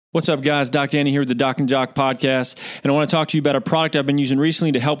What's up, guys? Doc Danny here with the Doc and Jock Podcast, and I want to talk to you about a product I've been using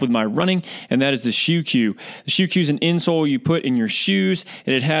recently to help with my running, and that is the Shoe Cue. The Shoe Cue is an insole you put in your shoes,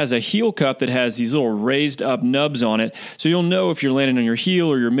 and it has a heel cup that has these little raised up nubs on it, so you'll know if you're landing on your heel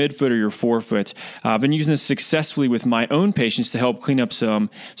or your midfoot or your forefoot. I've been using this successfully with my own patients to help clean up some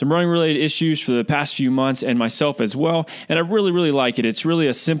running-related issues for the past few months, and myself as well, and I really like it. It's really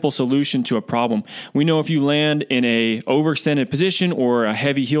a simple solution to a problem. We know if you land in a overextended position or a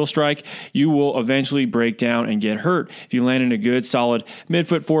heavy heel strike, you will eventually break down and get hurt. If you land in a good, solid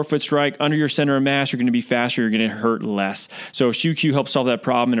midfoot, forefoot strike under your center of mass, you're going to be faster, you're going to hurt less. So Shoe Cue helps solve that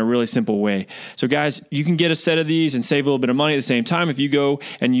problem in a really simple way. So guys, you can get a set of these and save a little bit of money at the same time if you go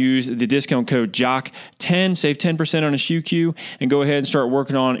and use the discount code JOCK10, save 10% on a Shoe Cue, and go ahead and start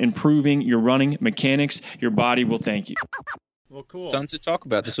working on improving your running mechanics. Your body will thank you. Well, cool. Tons to talk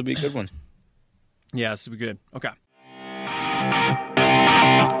about. This will be a good one. Yeah, this will be good. Okay.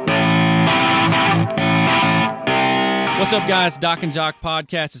 What's up, guys? Doc and Jock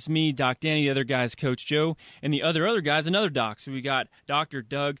Podcast. It's me, Doc Danny. The other guy's Coach Joe. And the other guy's another doc. So we got Dr.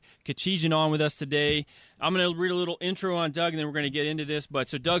 Doug Kechijian on with us today. I'm going to read a little intro on Doug, and then we're going to get into this.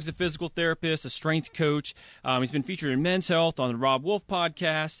 So Doug's a physical therapist, a strength coach. He's been featured in Men's Health on the Rob Wolf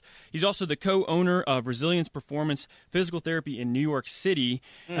podcast. He's also the co-owner of Resilience Performance Physical Therapy in New York City,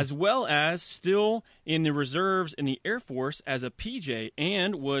 as well as still in the reserves in the Air Force as a PJ,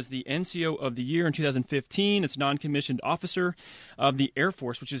 and was the NCO of the year in 2015. It's non-commissioned officer of the Air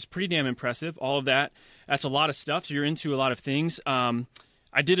Force, which is pretty damn impressive. All of that. That's a lot of stuff, so you're into a lot of things.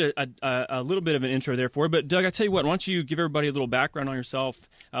 I did a little bit of an intro there for you, but Doug, I tell you what, why don't you give everybody a little background on yourself,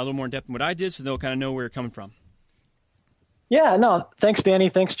 a little more in depth than what I did, so they'll kind of know where you're coming from. Yeah, no, thanks, Danny.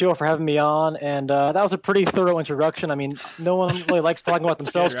 Thanks, Joe, for having me on. And that was a pretty thorough introduction. I mean, no one really likes talking about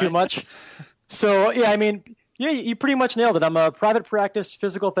themselves too much. So, yeah, I mean, yeah, you pretty much nailed it. I'm a private practice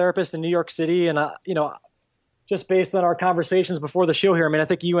physical therapist in New York City, and just based on our conversations before the show here, I mean, I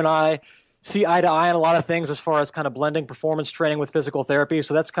think you and I see eye to eye on a lot of things as far as kind of blending performance training with physical therapy.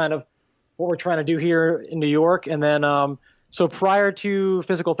 So that's kind of what we're trying to do here in New York. And then, so prior to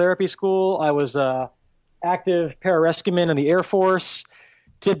physical therapy school, I was active pararescumen in the Air Force,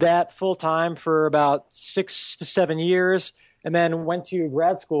 did that full time for about 6 to 7 years, and then went to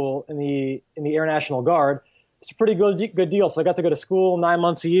grad school in the Air National Guard. It's a pretty good deal. So I got to go to school 9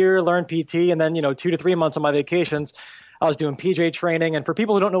 months a year, learn PT, and then, 2 to 3 months on my vacations, I was doing PJ training. And for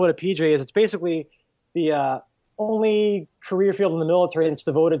people who don't know what a PJ is, it's basically the only career field in the military that's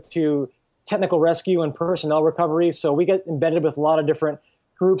devoted to technical rescue and personnel recovery. So we get embedded with a lot of different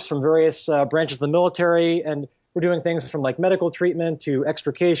groups from various branches of the military, and we're doing things from like medical treatment to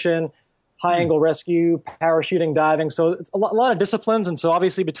extrication, high-angle rescue, parachuting, diving. So it's a lot of disciplines. And so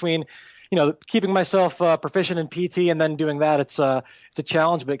obviously between keeping myself proficient in PT and then doing that, it's a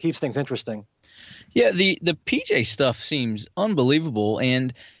challenge, but it keeps things interesting. Yeah, the PJ stuff seems unbelievable,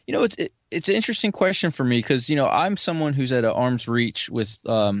 and it's an interesting question for me because I'm someone who's at an arm's reach with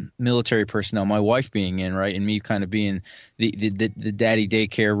military personnel. My wife being in, right, and me kind of being the daddy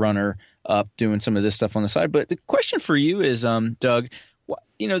daycare runner up doing some of this stuff on the side. But the question for you is, Doug,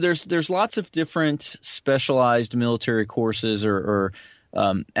 there's lots of different specialized military courses or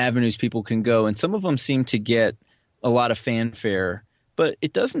avenues people can go, and some of them seem to get a lot of fanfare. But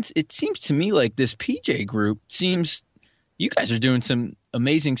it seems to me like this PJ group seems you guys are doing some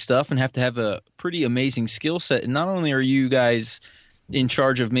amazing stuff and have to have a pretty amazing skill set. And not only are you guys in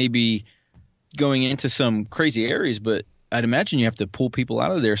charge of maybe going into some crazy areas, but I'd imagine you have to pull people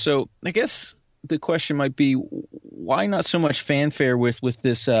out of there. So I guess the question might be, why not so much fanfare with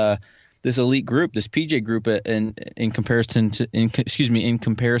this this elite group, this PJ group, in comparison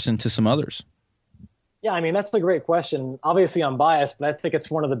to some others? Yeah, I mean, that's a great question. Obviously, I'm biased, but I think it's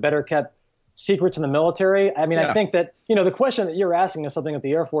one of the better kept secrets in the military. I mean, yeah. I think that, the question that you're asking is something that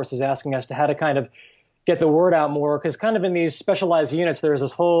the Air Force is asking as to how to kind of get the word out more, because kind of in these specialized units, there's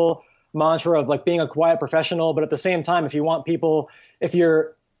this whole mantra of like being a quiet professional, but at the same time, if you want people, if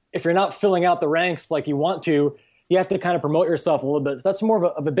you're not filling out the ranks like you want to, you have to kind of promote yourself a little bit. So that's more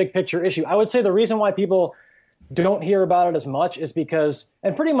of a big picture issue. I would say the reason why people don't hear about it as much is because,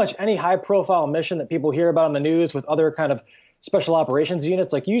 and pretty much any high profile mission that people hear about on the news with other kind of special operations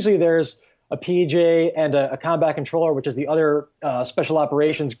units, like usually there's a PJ and a combat controller, which is the other special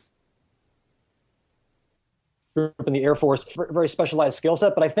operations group in the Air Force, very specialized skill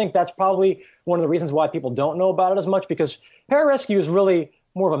set. But I think that's probably one of the reasons why people don't know about it as much, because pararescue is really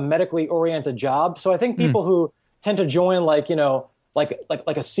more of a medically oriented job. So I think people who tend to join like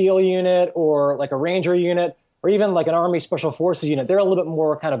a SEAL unit or like a Ranger unit, or even like an Army Special Forces unit, they're a little bit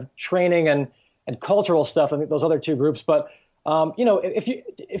more kind of training and cultural stuff than those other two groups. But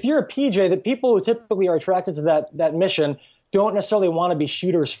If you're a PJ, the people who typically are attracted to that mission don't necessarily want to be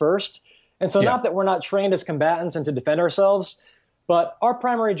shooters first. And so not that we're not trained as combatants and to defend ourselves, but our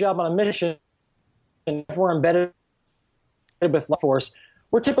primary job on a mission, if we're embedded with life force,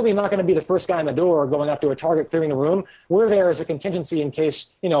 we're typically not going to be the first guy in the door going up to a target, clearing the room. We're there as a contingency in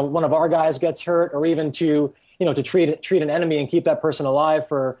case, one of our guys gets hurt, or even to treat an enemy and keep that person alive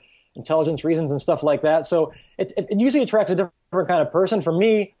for intelligence reasons and stuff like that. So it usually attracts a different kind of person. For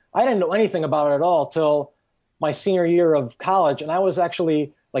me, I didn't know anything about it at all till my senior year of college. And I was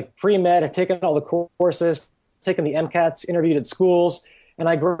actually like pre-med, had taken all the courses, taken the MCATs, interviewed at schools, and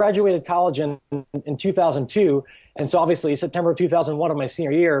I graduated college in 2002. And so obviously September of 2001 of my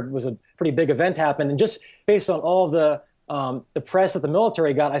senior year was a pretty big event happened. And just based on all of the press that the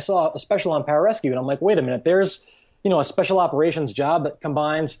military got, I saw a special on pararescue. And I'm like, wait a minute, there's, a special operations job that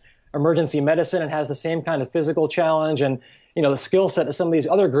combines emergency medicine and has the same kind of physical challenge and, the skill set of some of these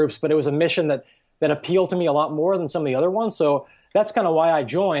other groups. But it was a mission that appealed to me a lot more than some of the other ones. So that's kind of why I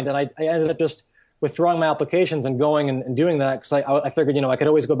joined. And I ended up just withdrawing my applications and going and doing that because I figured, I could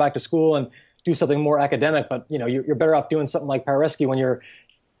always go back to school and do something more academic, but you're better off doing something like pararescue when you're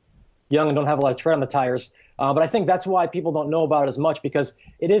young and don't have a lot of tread on the tires. But I think that's why people don't know about it as much, because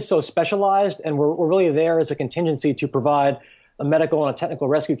it is so specialized, and we're really there as a contingency to provide a medical and a technical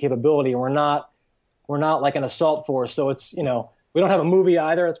rescue capability. And we're not like an assault force. So it's, we don't have a movie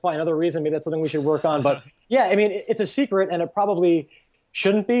either. It's probably another reason. Maybe that's something we should work on. But yeah, I mean, it's a secret, and it probably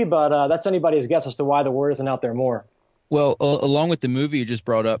shouldn't be, but that's anybody's guess as to why the word isn't out there more. Well, along with the movie you just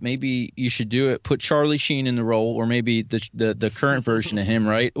brought up, maybe you should do it. Put Charlie Sheen in the role, or maybe the current version of him,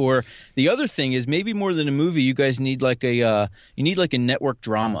 right? Or the other thing is, maybe more than a movie, you guys need like a network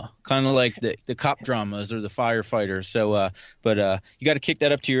drama, kind of like the cop dramas or the firefighters. So, but you got to kick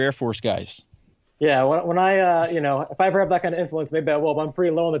that up to your Air Force guys. Yeah, when I if I ever have that kind of influence, maybe I will. But I'm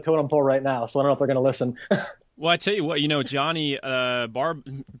pretty low on the totem pole right now, so I don't know if they're going to listen. Well, I tell you what, Johnny,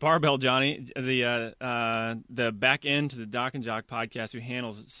 Barbell Johnny, the back end to the Doc and Jock podcast, who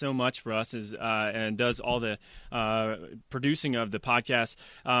handles so much for us and does all the producing of the podcast,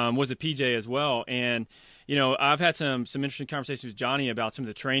 was a PJ as well. And, I've had some interesting conversations with Johnny about some of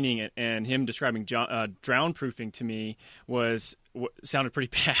the training, and him describing drown proofing to me sounded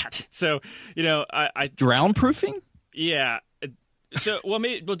pretty bad. So, I drown proofing? Yeah. So,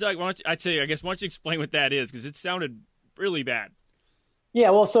 Doug, why don't you explain what that is? Because it sounded really bad. Yeah,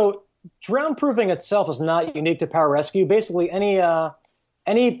 well, so drown proofing itself is not unique to pararescue. Basically,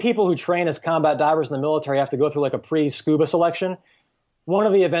 any people who train as combat divers in the military have to go through like a pre-scuba selection. One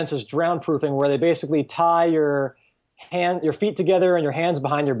of the events is drown proofing, where they basically tie your feet together and your hands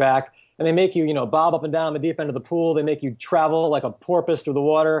behind your back, and they make you, bob up and down on the deep end of the pool. They make you travel like a porpoise through the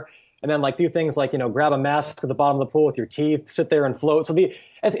water. And then do things like, grab a mask at the bottom of the pool with your teeth, sit there and float. So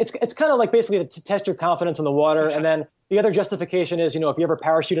it's kind of like basically to test your confidence in the water. And then the other justification is, if you ever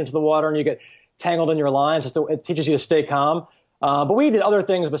parachute into the water and you get tangled in your lines, it teaches you to stay calm. But we did other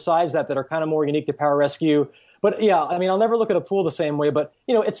things besides that are kind of more unique to pararescue. But yeah, I mean, I'll never look at a pool the same way. But,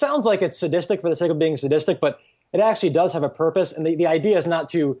 it sounds like it's sadistic for the sake of being sadistic, but it actually does have a purpose. And the idea is not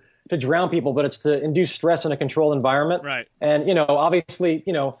to drown people, but it's to induce stress in a controlled environment. Right. And, obviously,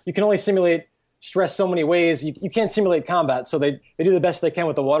 you can only simulate stress so many ways. You can't simulate combat. So they do the best they can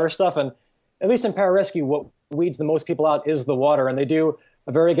with the water stuff. And at least in pararescue, what weeds the most people out is the water. And they do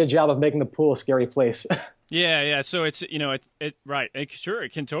a very good job of making the pool a scary place. Yeah. So it's, right. Sure,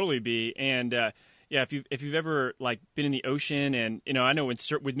 it can totally be. And, yeah, if you've ever been in the ocean, and I know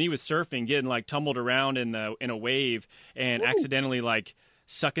with me with surfing, getting tumbled around in a wave and accidentally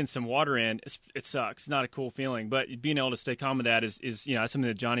sucking some water in, it sucks. It's not a cool feeling, but being able to stay calm with that is that's something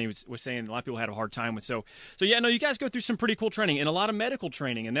that Johnny was saying a lot of people had a hard time with. So yeah, no, you guys go through some pretty cool training and a lot of medical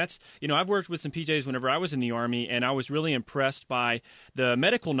training, and that's I've worked with some PJs whenever I was in the Army, and I was really impressed by the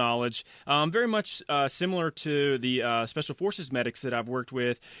medical knowledge, very much similar to the Special Forces medics that I've worked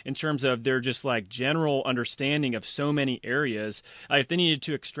with in terms of their just general understanding of so many areas. If they needed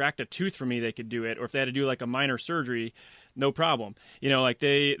to extract a tooth from me, they could do it, or if they had to do a minor surgery, no problem.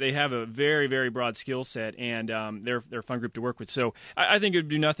 They have a very, very broad skill set, and they're a fun group to work with. So I think it would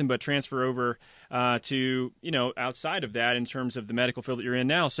do nothing but transfer over to outside of that in terms of the medical field that you're in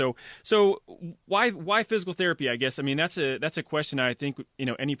now. So why physical therapy? I guess that's a question I think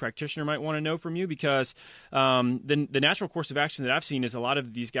any practitioner might want to know from you, because the natural course of action that I've seen is a lot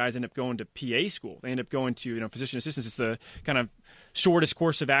of these guys end up going to PA school. They end up going to physician assistants. It's the kind of shortest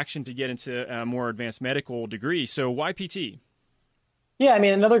course of action to get into a more advanced medical degree. So why PT? Yeah, I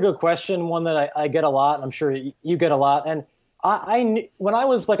mean, another good question, one that I get a lot, and I'm sure you get a lot. And I when I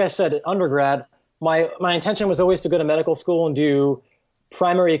was, like I said, undergrad, my intention was always to go to medical school and do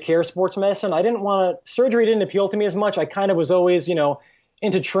primary care sports medicine. I didn't want to, surgery didn't appeal to me as much. I kind of was always,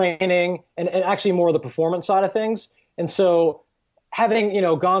 into training and actually more of the performance side of things. And so having,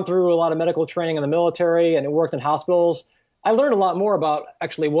 gone through a lot of medical training in the military and worked in hospitals, I learned a lot more about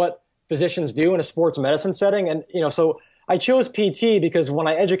actually what physicians do in a sports medicine setting. And, so I chose PT because when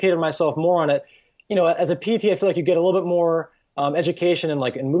I educated myself more on it, as a PT, I feel like you get a little bit more education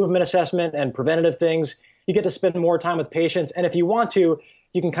in movement assessment and preventative things. You get to spend more time with patients. And if you want to,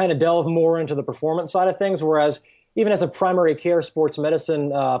 you can kind of delve more into the performance side of things. Whereas even as a primary care sports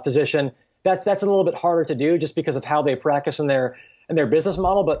medicine physician, that's a little bit harder to do just because of how they practice in their business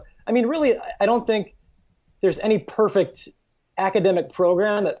model. But I mean, really, I don't think there's any perfect academic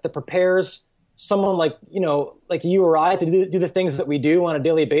program that prepares someone like you or I to do the things that we do on a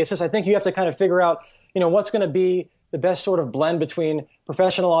daily basis. I think you have to kind of figure out, what's going to be the best sort of blend between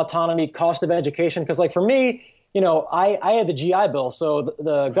professional autonomy, cost of education. Because for me, I had the GI Bill, so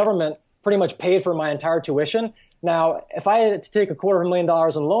the government pretty much paid for my entire tuition. Now, if I had to take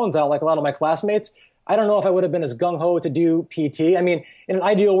 $250,000 in loans out like a lot of my classmates, I don't know if I would have been as gung-ho to do PT. I mean, in an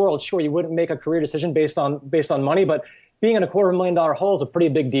ideal world, sure, you wouldn't make a career decision based on money, but being in a $250,000 hole is a pretty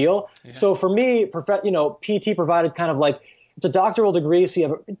big deal. Yeah. So for me, PT provided kind of it's a doctoral degree, so you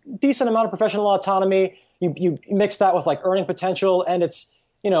have a decent amount of professional autonomy. You mix that with earning potential, and it's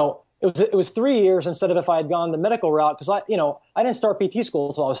it was 3 years instead of if I had gone the medical route, because I didn't start PT school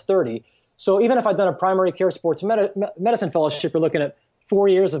until I was 30. So even if I'd done a primary care sports medicine fellowship, you're looking at 4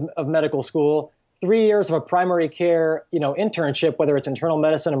 years of medical school, 3 years of a primary care internship, whether it's internal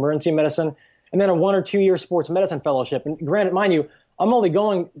medicine, emergency medicine, and then a 1 or 2 year sports medicine fellowship. And granted, mind you, I'm only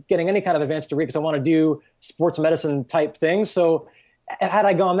getting any kind of advanced degree because I want to do sports medicine type things. So had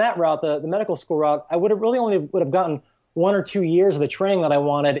I gone that route, the medical school route, I would have really only gotten 1 or 2 years of the training that I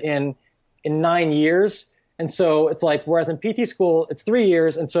wanted in 9 years. And so it's whereas in PT school, it's 3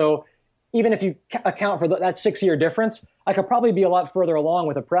 years. And so even if you account for that 6 year difference, I could probably be a lot further along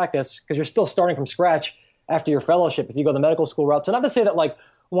with the practice because you're still starting from scratch after your fellowship if you go the medical school route. So not to say that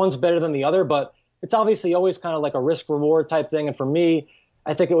one's better than the other, but it's obviously always kind of a risk reward type thing. And for me,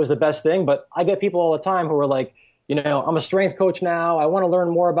 I think it was the best thing. But I get people all the time who are I'm a strength coach now. I want to learn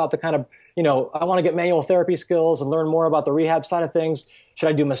more about the kind of, I want to get manual therapy skills and learn more about the rehab side of things. Should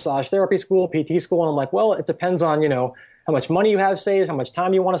I do massage therapy school, PT school? And I'm well, it depends on, how much money you have saved, how much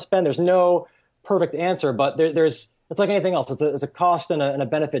time you want to spend. There's no perfect answer, but it's like anything else. It's a cost and a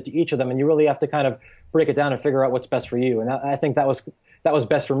benefit to each of them. And you really have to kind of break it down and figure out what's best for you. And I think that was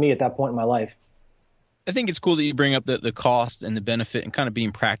best for me at that point in my life. I think it's cool that you bring up the cost and the benefit and kind of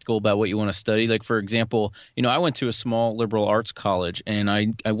being practical about what you want to study. For example, I went to a small liberal arts college and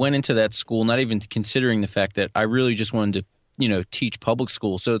I went into that school not even considering the fact that I really just wanted to, teach public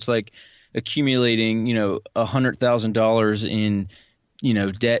school. So it's accumulating, $100,000 in,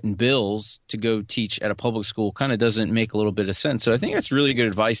 debt and bills to go teach at a public school kind of doesn't make a little bit of sense. So I think that's really good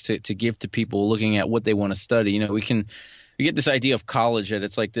advice to give to people looking at what they want to study. We get this idea of college that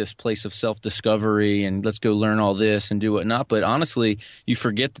it's this place of self-discovery and let's go learn all this and do whatnot. But honestly, you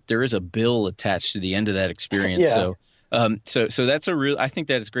forget that there is a bill attached to the end of that experience. Yeah. So that's I think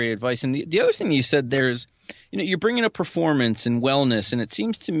that is great advice. And the other thing you said there is, you're bringing up performance and wellness. And it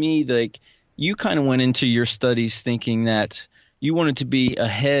seems to me you kind of went into your studies thinking that you wanted to be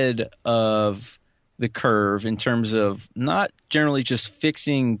ahead of the curve in terms of not generally just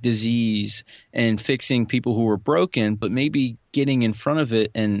fixing disease and fixing people who were broken, but maybe getting in front of it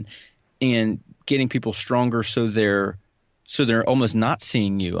and getting people stronger so they're almost not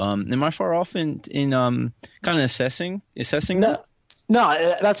seeing you. Am I far off in kind of assessing that? No,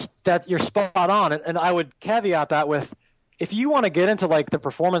 that you're spot on. And I would caveat that with, if you want to get into the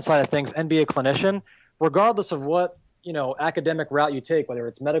performance side of things and be a clinician, regardless of what academic route you take, whether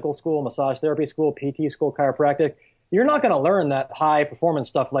it's medical school, massage therapy school, PT school, chiropractic, you're not going to learn that high performance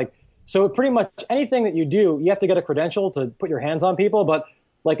stuff. So pretty much anything that you do, you have to get a credential to put your hands on people. But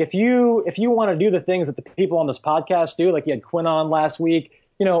if you want to do the things that the people on this podcast do, you had Quinn on last week,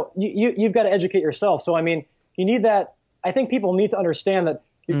 you've got to educate yourself. So, I mean, you need that. I think people need to understand that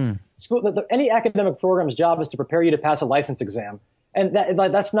any academic program's job is to prepare you to pass a license exam. And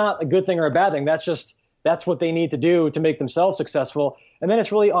that's not a good thing or a bad thing. That's what they need to do to make themselves successful. And then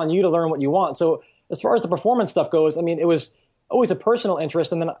it's really on you to learn what you want. So as far as the performance stuff goes, I mean, it was always a personal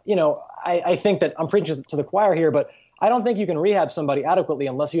interest. And then, I think that I'm preaching to the choir here, but I don't think you can rehab somebody adequately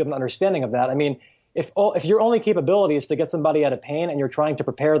unless you have an understanding of that. I mean, if your only capability is to get somebody out of pain and you're trying to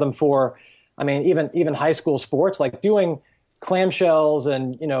prepare them for, I mean, even high school sports, doing clamshells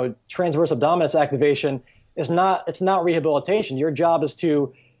and, transverse abdominis activation it's not rehabilitation. Your job is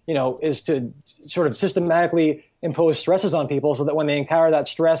to is to sort of systematically impose stresses on people so that when they encounter that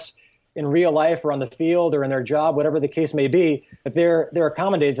stress in real life or on the field or in their job, whatever the case may be, that they're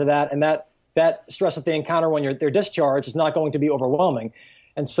accommodated to that, and that stress that they encounter when they're discharged is not going to be overwhelming.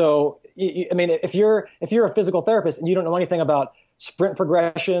 And so, if you're a physical therapist and you don't know anything about sprint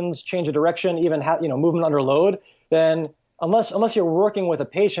progressions, change of direction, even movement under load, then unless you're working with a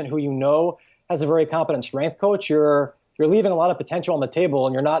patient who has a very competent strength coach, you're leaving a lot of potential on the table,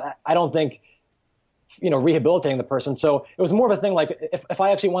 and you're not, I don't think, rehabilitating the person. So it was more of a thing like, if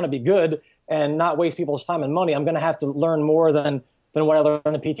I actually want to be good and not waste people's time and money, I'm going to have to learn more than what I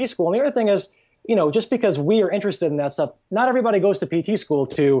learned in PT school. And the other thing is, just because we are interested in that stuff, not everybody goes to PT school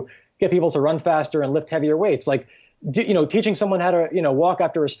to get people to run faster and lift heavier weights. Like, teaching someone how to, walk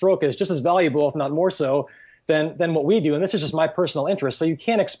after a stroke is just as valuable, if not more so, than what we do. And this is just my personal interest. So you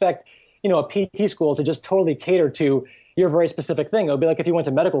can't expect, a PT school to just totally cater to your very specific thing. It would be like if you went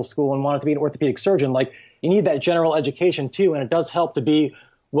to medical school and wanted to be an orthopedic surgeon. Like, you need that general education too, and it does help to be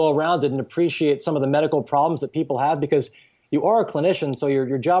well-rounded and appreciate some of the medical problems that people have, because you are a clinician. So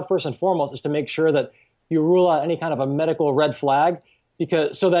your job first and foremost is to make sure that you rule out any kind of a medical red flag,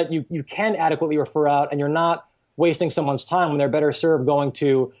 so that you can adequately refer out and you're not wasting someone's time when they're better served going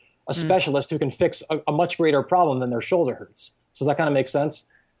to a specialist who can fix a much greater problem than their shoulder hurts. So does that kind of make sense?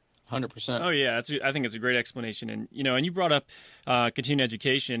 100%. Oh yeah, I think it's a great explanation, and and you brought up continuing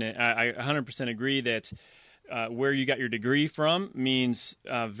education. And I 100% agree that where you got your degree from means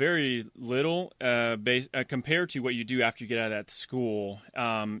very little compared to what you do after you get out of that school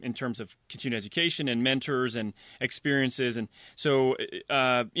in terms of continuing education and mentors and experiences. And so,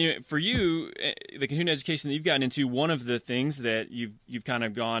 for you, the continuing education that you've gotten into, one of the things that you've kind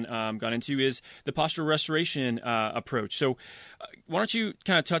of gone into is the postural restoration approach. So, why don't you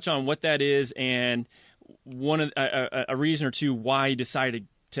kind of touch on what that is and a reason or two why you decided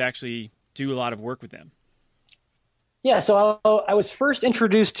to actually do a lot of work with them? Yeah, so I was first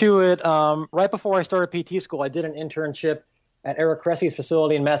introduced to it right before I started PT school. I did an internship at Eric Cressy's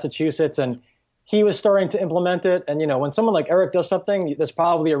facility in Massachusetts, and he was starting to implement it. And, when someone like Eric does something, there's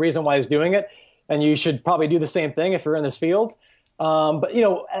probably a reason why he's doing it, and you should probably do the same thing if you're in this field. But,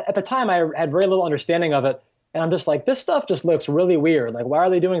 at the time, I had very little understanding of it, and I'm just like, this stuff just looks really weird. Like, why are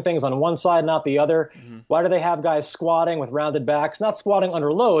they doing things on one side, not the other? Mm-hmm. Why do they have guys squatting with rounded backs? Not squatting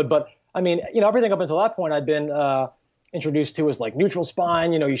under load, but, everything up until that point I'd been introduced to is like neutral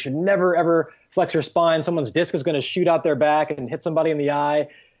spine. You should never, ever flex your spine. Someone's disc is going to shoot out their back and hit somebody in the eye.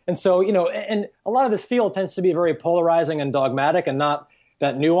 And so, and a lot of this field tends to be very polarizing and dogmatic and not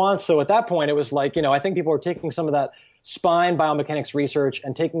that nuanced. So at that point, it was like, I think people were taking some of that spine biomechanics research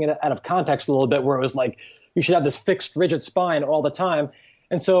and taking it out of context a little bit, where it was like, you should have this fixed, rigid spine all the time.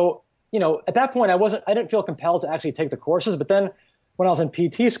 And so, at that point, I didn't feel compelled to actually take the courses. But then when I was in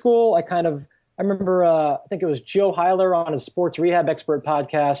PT school, I remember, I think it was Joe Heiler on his Sports Rehab Expert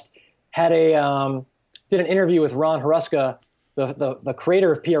podcast did an interview with Ron Huruska, the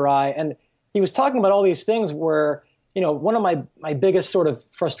creator of PRI, and he was talking about all these things where, one of my biggest sort of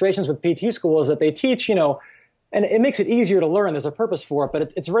frustrations with PT school is that they teach, and it makes it easier to learn. There's a purpose for it,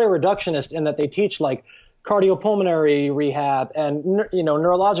 but it's very reductionist in that they teach like cardiopulmonary rehab and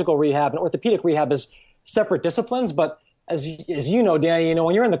neurological rehab and orthopedic rehab as separate disciplines, but as you know, Danny,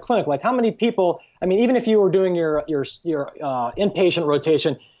 when you're in the clinic, like how many people, even if you were doing your inpatient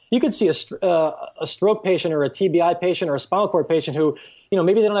rotation, you could see a stroke patient or a TBI patient or a spinal cord patient who,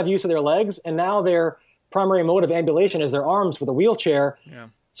 maybe they don't have use of their legs, and now their primary mode of ambulation is their arms with a wheelchair. Yeah.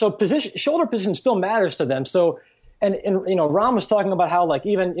 So shoulder position still matters to them. So, and Ram was talking about how like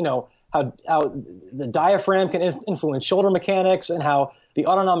even, how the diaphragm can influence shoulder mechanics, and how the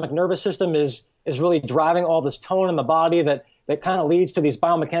autonomic nervous system is really driving all this tone in the body that kind of leads to these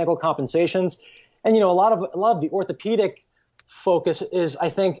biomechanical compensations. And, a lot of the orthopedic focus is, I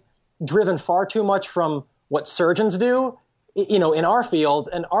think, driven far too much from what surgeons do, in our field.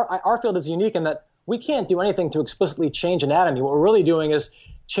 And our field is unique in that we can't do anything to explicitly change anatomy. What we're really doing is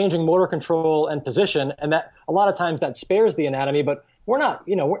changing motor control and position. And that a lot of times that spares the anatomy, but we're not,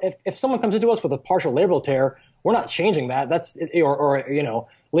 if someone comes into us with a partial labral tear, we're not changing that. That's, or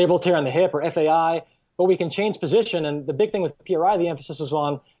labral tear on the hip or FAI, but we can change position. And the big thing with PRI, the emphasis was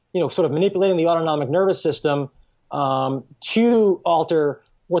on, sort of manipulating the autonomic nervous system to alter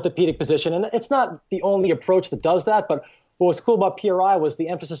orthopedic position. And it's not the only approach that does that, but what was cool about PRI was the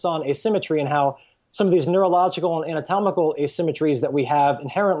emphasis on asymmetry and how some of these neurological and anatomical asymmetries that we have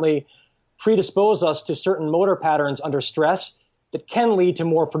inherently predispose us to certain motor patterns under stress that can lead to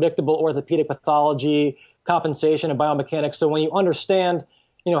more predictable orthopedic pathology, compensation, and biomechanics. So when you understand,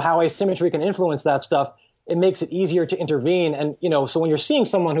 how asymmetry can influence that stuff, it makes it easier to intervene. And, so when you're seeing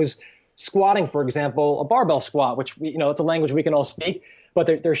someone who's squatting, for example, a barbell squat, which, it's a language we can all speak, but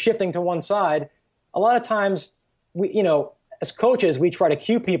they're shifting to one side. A lot of times we, as coaches, we try to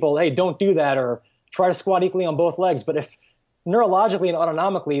cue people, hey, don't do that, or try to squat equally on both legs. But if neurologically and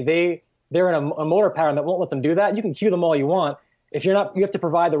autonomically they're in a motor pattern that won't let them do that, you can cue them all you want. If you're not, you have to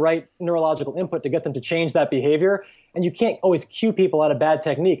provide the right neurological input to get them to change that behavior. And you can't always cue people out of bad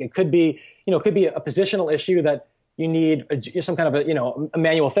technique. It could be, a positional issue that you need some kind of a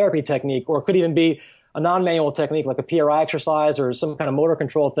manual therapy technique, or it could even be a non-manual technique like a PRI exercise or some kind of motor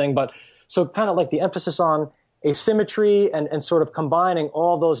control thing. But so kind of like the emphasis on asymmetry and sort of combining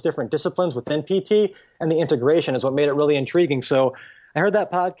all those different disciplines within PT and the integration is what made it really intriguing. So I heard that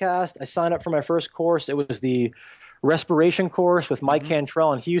podcast. I signed up for my first course. It was the respiration course with Mike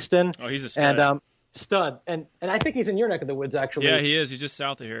Cantrell in Houston. Oh, he's a stud. And stud. And I think he's in your neck of the woods, actually. Yeah, he is. He's just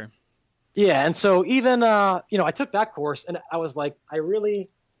south of here. Yeah, and so even I took that course, and I was like, I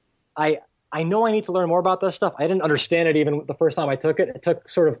know I need to learn more about this stuff. I didn't understand it even the first time I took it. It took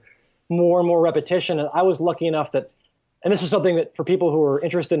sort of more and more repetition, and I was lucky enough that, and this is something that for people who are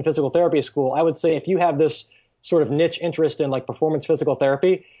interested in physical therapy school, I would say if you have this sort of niche interest in like performance physical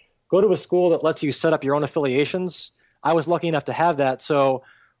therapy, go to a school that lets you set up your own affiliations. I was lucky enough to have that. So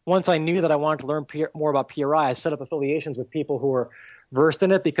once I knew that I wanted to learn more about PRI, I set up affiliations with people who are versed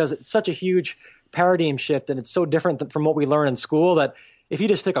in it, because it's such a huge paradigm shift and it's so different from what we learn in school that if you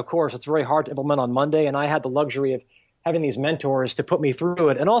just take a course, it's very hard to implement on Monday. And I had the luxury of having these mentors to put me through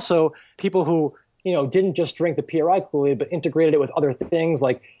it. And also people who, didn't just drink the PRI Kool-Aid, but integrated it with other things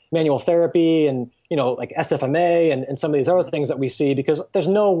like manual therapy and, like SFMA and some of these other things that we see, because there's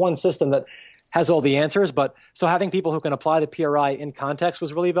no one system that has all the answers. But so having people who can apply the PRI in context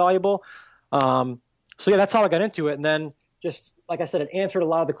was really valuable. So yeah, that's how I got into it. And then just like I said, it answered a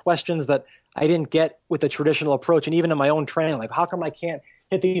lot of the questions that I didn't get with the traditional approach. And even in my own training, like how come I can't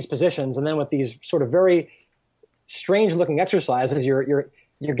hit these positions? And then with these sort of very strange looking exercises, you're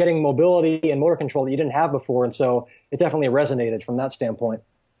getting mobility and motor control that you didn't have before. And so it definitely resonated from that standpoint.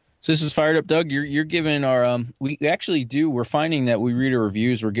 So this is Fired Up Doug. You're giving our we're finding that we read our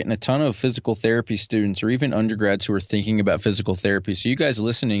reviews. We're getting a ton of physical therapy students or even undergrads who are thinking about physical therapy. So you guys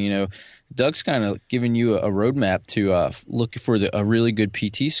listening, Doug's kind of giving you a roadmap to look for a really good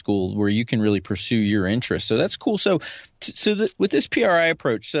PT school where you can really pursue your interests. So that's cool. So with this PRI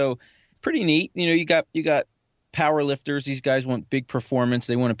approach, so pretty neat. You got power lifters. These guys want big performance.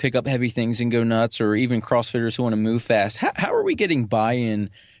 They want to pick up heavy things and go nuts, or even CrossFitters who want to move fast. How are we getting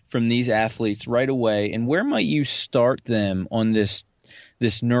buy-in from these athletes right away, and where might you start them on this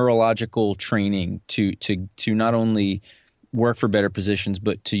neurological training to not only work for better positions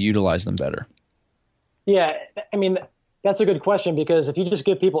but to utilize them better? Yeah, I mean, that's a good question, because if you just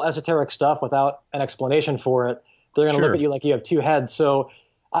give people esoteric stuff without an explanation for it, they're going to look at you like you have two heads. So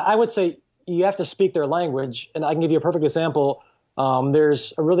I would say you have to speak their language, and I can give you a perfect example.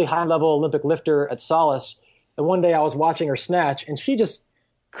 There's a really high-level Olympic lifter at Solace, and one day I was watching her snatch, and she just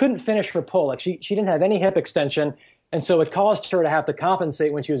couldn't finish her pull. Like she didn't have any hip extension. And so it caused her to have to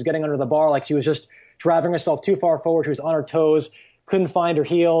compensate when she was getting under the bar. Like she was just driving herself too far forward. She was on her toes, couldn't find her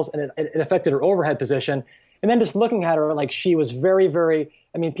heels, and it affected her overhead position. And then just looking at her, like she was very, very,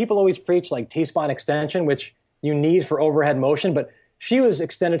 people always preach like T-spine extension, which you need for overhead motion, but she was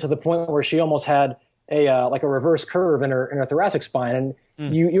extended to the point where she almost had a reverse curve in her thoracic spine.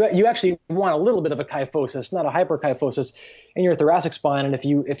 And you actually want a little bit of a kyphosis, not a hyperkyphosis, in your thoracic spine. And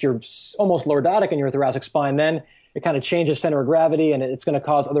if you're almost lordotic in your thoracic spine, then it kind of changes center of gravity and it's going to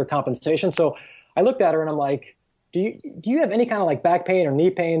cause other compensation. So I looked at her and I'm like, do you have any kind of like back pain or knee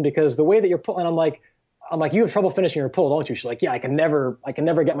pain? Because the way that you're pulling, I'm like, you have trouble finishing your pull, don't you? She's like, yeah, I can never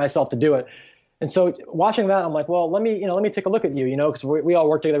get myself to do it. And so watching that, I'm like, well, let me take a look at you, because we all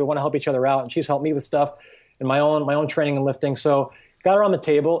work together. We want to help each other out. And she's helped me with stuff in my own training and lifting. So got her on the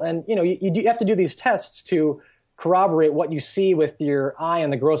table, and you have to do these tests to corroborate what you see with your eye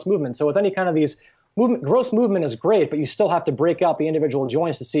and the gross movement. So with any kind of these gross movement is great, but you still have to break out the individual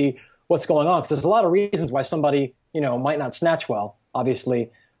joints to see what's going on, because there's a lot of reasons why somebody might not snatch well,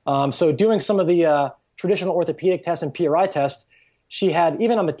 obviously. So doing some of the traditional orthopedic tests and PRI tests, she had,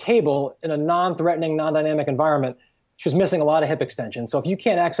 even on the table in a non-threatening, non-dynamic environment, she was missing a lot of hip extension. So if you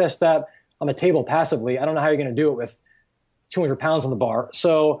can't access that on the table passively, I don't know how you're going to do it with 200 pounds on the bar.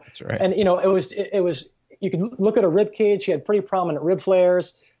 So, that's right. And it was, you could look at her rib cage. She had pretty prominent rib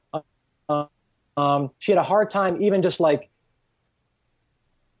flares. She had a hard time even just like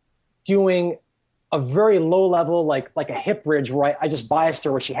doing a very low level, like a hip bridge where I just biased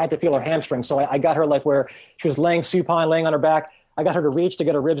her where she had to feel her hamstring. So I got her like where she was laying supine, laying on her back. I got her to reach to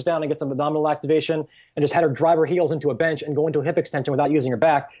get her ribs down and get some abdominal activation, and just had her drive her heels into a bench and go into a hip extension without using her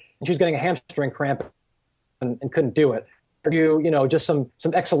back. And she was getting a hamstring cramp and couldn't do it. Do, just some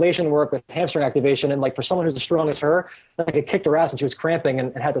exhalation work with hamstring activation. And like for someone who's as strong as her, like it kicked her ass and she was cramping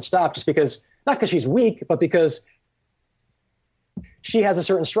and had to stop just because, not because she's weak, but because she has a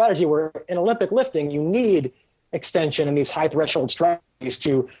certain strategy where in Olympic lifting, you need extension and these high threshold strategies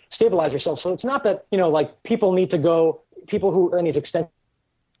to stabilize yourself. So it's not that, like people who are in these extension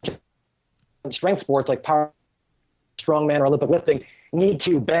strength sports, like power, strongman, or Olympic lifting, need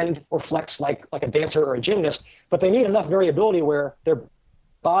to bend or flex like a dancer or a gymnast, but they need enough variability where their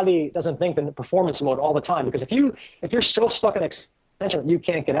body doesn't think in performance mode all the time. Because if you're so stuck in extension that you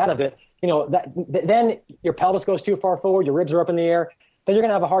can't get out of it, then your pelvis goes too far forward, your ribs are up in the air, then you're going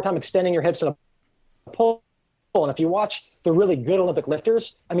to have a hard time extending your hips in a pull. And if you watch the really good Olympic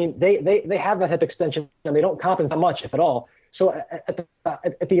lifters, I mean, they have that hip extension and they don't compensate much, if at all. So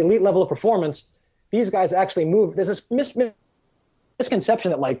at the elite level of performance, these guys actually move. There's this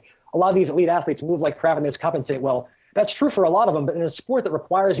misconception that like a lot of these elite athletes move like crap and they just compensate well. That's true for a lot of them, but in a sport that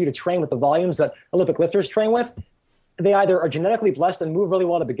requires you to train with the volumes that Olympic lifters train with, they either are genetically blessed and move really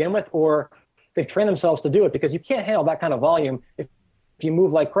well to begin with, or they've trained themselves to do it, because you can't handle that kind of volume if you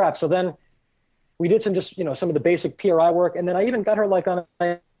move like crap. So then we did some of the basic PRI work, and then I even got her like on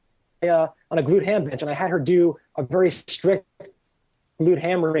a glute ham bench, and I had her do a very strict glute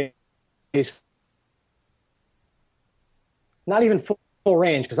ham raise, not even full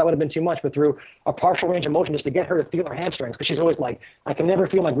range, because that would have been too much, but through a partial range of motion just to get her to feel her hamstrings, because she's always like, I can never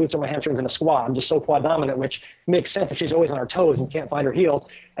feel my glutes or my hamstrings in a squat. I'm just so quad dominant, which makes sense if she's always on her toes and can't find her heels.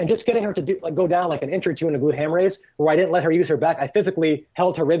 And just getting her to go down like an inch or two in a glute ham raise, where I didn't let her use her back. I physically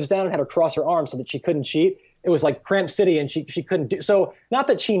held her ribs down and had her cross her arms so that she couldn't cheat. It was like cramp city, and she couldn't do so. Not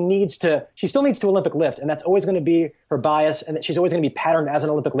that she still needs to Olympic lift, and that's always going to be her bias, and that she's always going to be patterned as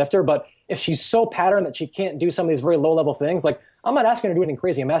an Olympic lifter. But if she's so patterned that she can't do some of these very low level things, like I'm not asking her to do anything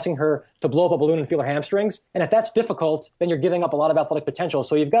crazy. I'm asking her to blow up a balloon and feel her hamstrings. And if that's difficult, then you're giving up a lot of athletic potential.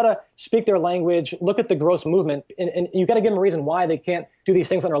 So you've got to speak their language, look at the gross movement, and you've got to give them a reason why they can't do these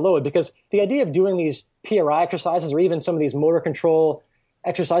things under load. Because the idea of doing these PRI exercises, or even some of these motor control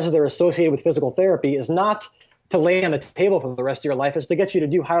exercises that are associated with physical therapy, is not to lay on the table for the rest of your life. It's to get you to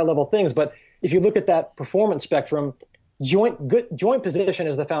do higher level things. But if you look at that performance spectrum, joint position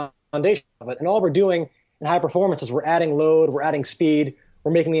is the foundation of it. And all we're doing in high performance is we're adding load, we're adding speed,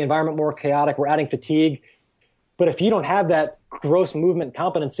 we're making the environment more chaotic, we're adding fatigue. But if you don't have that gross movement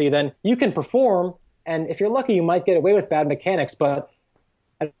competency, then you can perform, and if you're lucky, you might get away with bad mechanics, but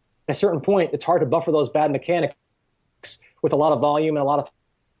at a certain point, it's hard to buffer those bad mechanics with a lot of volume and a lot of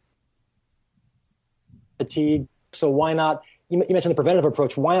fatigue. So why not, you mentioned the preventative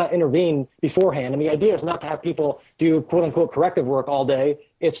approach, why not intervene beforehand? And the idea is not to have people do quote-unquote corrective work all day.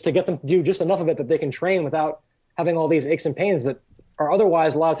 It's to get them to do just enough of it that they can train without having all these aches and pains that are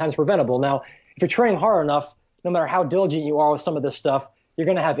otherwise a lot of times preventable. Now, if you're training hard enough, no matter how diligent you are with some of this stuff, you're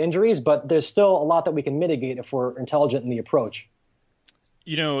going to have injuries, but there's still a lot that we can mitigate if we're intelligent in the approach.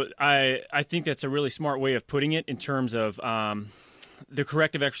 I think that's a really smart way of putting it in terms of the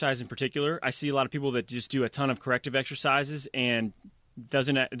corrective exercise in particular. I see a lot of people that just do a ton of corrective exercises and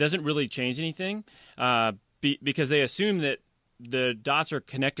it doesn't really change anything because they assume that the dots are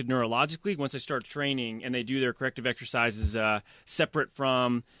connected neurologically once they start training and they do their corrective exercises separate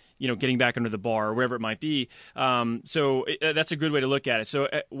from getting back under the bar or wherever it might be. So that's a good way to look at it. So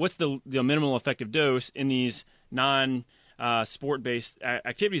what's the minimal effective dose in these sport-based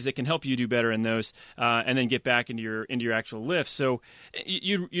activities that can help you do better in those, and then get back into your actual lifts? So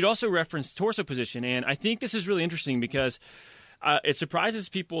you'd also reference torso position, and I think this is really interesting because it surprises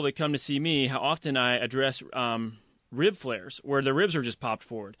people that come to see me how often I address rib flares where the ribs are just popped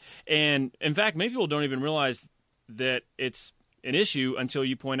forward. And in fact, many people don't even realize that it's an issue until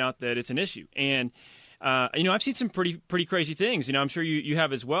you point out that it's an issue. And I've seen some pretty crazy things. I'm sure you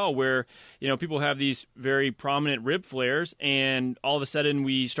have as well, where people have these very prominent rib flares, and all of a sudden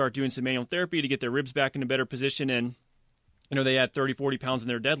we start doing some manual therapy to get their ribs back in a better position, and they add 30, 40 pounds in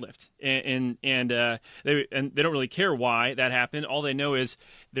their deadlift, and they don't really care why that happened. All they know is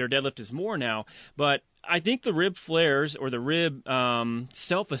their deadlift is more now. But I think the rib flares or the rib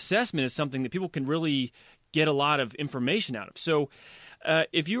self-assessment is something that people can really get a lot of information out of. So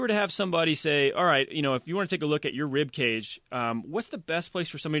if you were to have somebody say, all right, if you want to take a look at your rib cage, what's the best place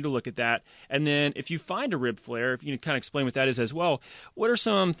for somebody to look at that? And then if you find a rib flare, if you can kind of explain what that is as well, what are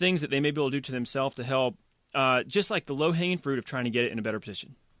some things that they may be able to do to themselves to help, just like the low-hanging fruit of trying to get it in a better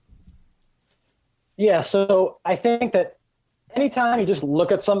position? Yeah, so I think that anytime you just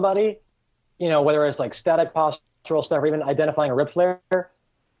look at somebody, whether it's like static posture postural stuff or even identifying a rib flare,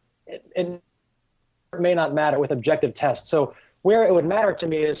 it may not matter with objective tests. So where it would matter to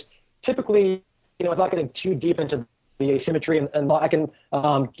me is typically, without getting too deep into the asymmetry, and I can,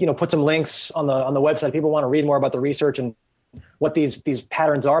 put some links on the website. If people want to read more about the research and what these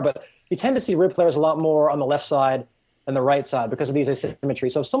patterns are, but you tend to see rib flares a lot more on the left side than the right side because of these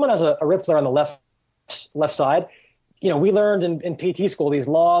asymmetries. So if someone has a rib flare on the left side, we learned in PT school these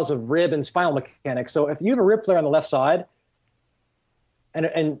laws of rib and spinal mechanics. So if you have a rib flare on the left side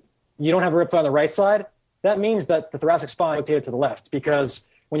and you don't have a rib flare on the right side, that means that the thoracic spine is rotated to the left, because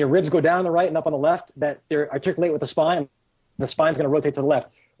when your ribs go down on the right and up on the left, that they're articulate with the spine is going to rotate to the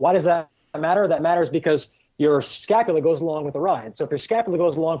left. Why does that matter? That matters because your scapula goes along with the ride. So if your scapula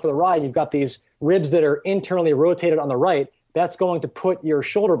goes along for the ride, you've got these ribs that are internally rotated on the right. That's going to put your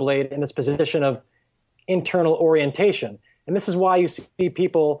shoulder blade in this position of internal orientation. And this is why you see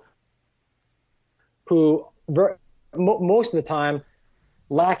people who most of the time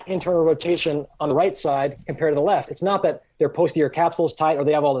lack internal rotation on the right side compared to the left. It's not that their posterior capsule is tight or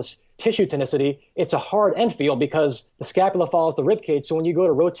they have all this tissue tonicity. It's a hard end feel because the scapula follows the rib cage. So when you go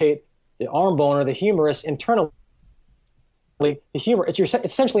to rotate the arm bone or the humerus internally, it's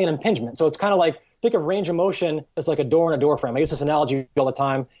essentially an impingement. So it's kind of like, think of range of motion as like a door and a door frame. I use this analogy all the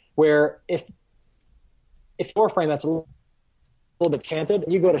time, where if door frame that's a little bit canted,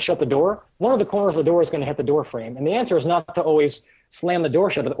 you go to shut the door, one of the corners of the door is going to hit the door frame. And the answer is not to always slam the door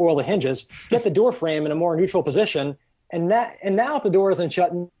shut or oil the hinges. Get the door frame in a more neutral position. And now if the door isn't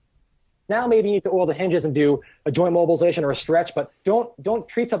shut, now maybe you need to oil the hinges and do a joint mobilization or a stretch, but don't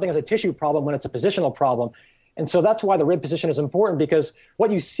treat something as a tissue problem when it's a positional problem. And so that's why the rib position is important, because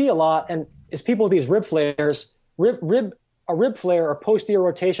what you see a lot is people with these rib flares, a rib flare or posterior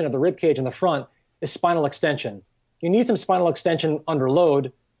rotation of the rib cage in the front is spinal extension. You need some spinal extension under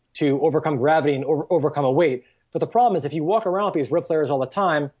load to overcome gravity and overcome a weight. But the problem is if you walk around with these rib flares all the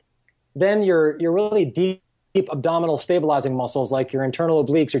time, then you're really deep abdominal stabilizing muscles like your internal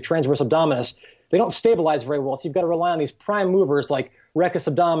obliques, your transverse abdominis. They don't stabilize very well. So you've got to rely on these prime movers like rectus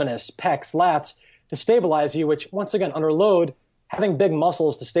abdominis, pecs, lats to stabilize you, which once again, under load, having big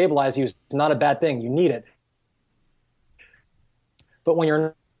muscles to stabilize you is not a bad thing. You need it. But when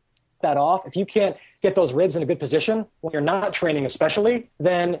you're that off, if you can't get those ribs in a good position when you're not training especially,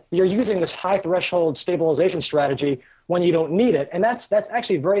 then you're using this high threshold stabilization strategy when you don't need it. And that's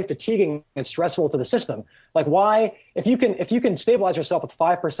actually very fatiguing and stressful to the system. Like why, if you can stabilize yourself with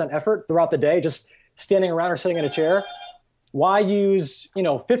 5% effort throughout the day, just standing around or sitting in a chair, why use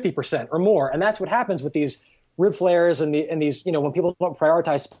 50% or more? And that's what happens with these rib flares and these when people don't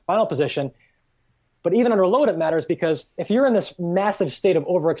prioritize spinal position. But even under load, it matters, because if you're in this massive state of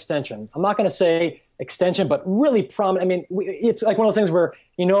overextension, I'm not going to say extension, but really prominent. I mean, it's like one of those things where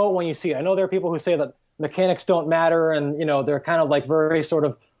when you see it. I know there are people who say that mechanics don't matter, and they're kind of like very sort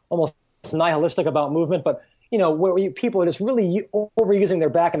of almost nihilistic about movement. But where people are just really overusing their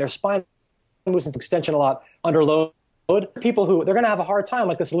back and their spine moves into extension a lot under load. People who they're going to have a hard time,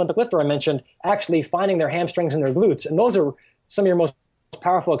 like this Olympic lifter I mentioned, actually finding their hamstrings and their glutes, and those are some of your most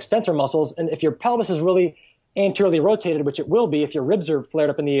powerful extensor muscles. And if your pelvis is really anteriorly rotated, which it will be if your ribs are flared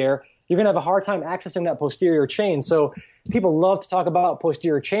up in the air, you're going to have a hard time accessing that posterior chain. So people love to talk about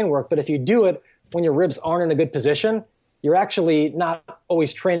posterior chain work, but if you do it when your ribs aren't in a good position, you're actually not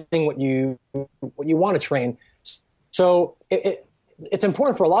always training what you want to train. So it's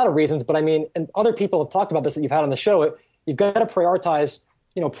important for a lot of reasons, but I mean, and other people have talked about this that you've had on the show, you've got to prioritize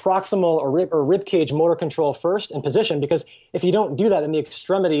proximal or rib cage motor control first in position, because if you don't do that, then the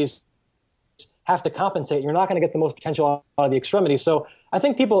extremities have to compensate. You're not going to get the most potential out of the extremities. So I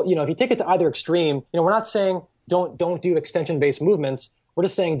think people, if you take it to either extreme, we're not saying don't do extension-based movements. We're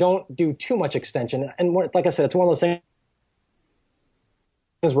just saying don't do too much extension. And like I said, it's one of those things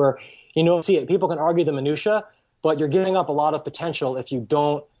where, see it. People can argue the minutia, but you're giving up a lot of potential if you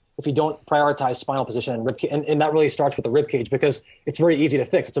don't prioritize spinal position and rib cage. And that really starts with the rib cage, because it's very easy to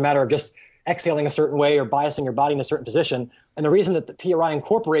fix. It's a matter of just exhaling a certain way or biasing your body in a certain position. And the reason that the PRI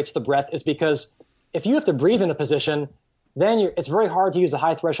incorporates the breath is because if you have to breathe in a position, then it's very hard to use a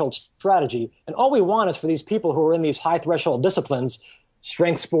high threshold strategy. And all we want is for these people who are in these high threshold disciplines,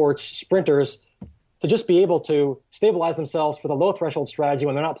 strength sports, sprinters, to just be able to stabilize themselves for the low threshold strategy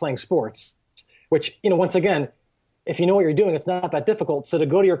when they're not playing sports, which, once again, if you know what you're doing, it's not that difficult. So to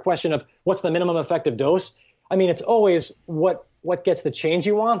go to your question of what's the minimum effective dose, I mean, it's always what gets the change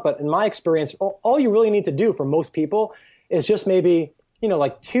you want. But in my experience, all you really need to do for most people is just maybe,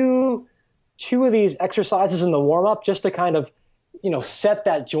 like two of these exercises in the warm up, just to kind of, set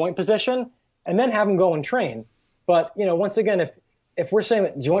that joint position, and then have them go and train. But, once again, if we're saying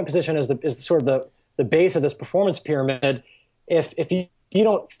that joint position is sort of the the base of this performance pyramid. If you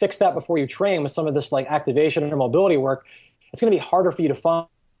don't fix that before you train with some of this like activation or mobility work, it's going to be harder for you to find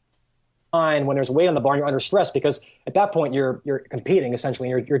when there's weight on the bar and you're under stress, because at that point you're competing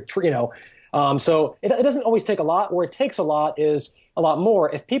essentially, and so it doesn't always take a lot. Where it takes a lot is a lot more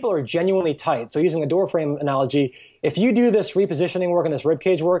if people are genuinely tight. So using a door frame analogy, if you do this repositioning work and this rib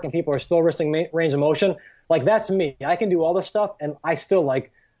cage work and people are still risking range of motion, like that's me. I can do all this stuff and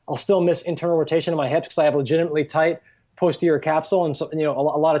I'll still miss internal rotation in my hips because I have legitimately tight posterior capsule and so, a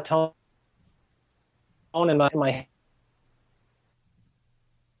lot of tone in my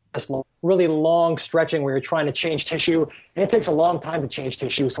this really long stretching where you're trying to change tissue, and it takes a long time to change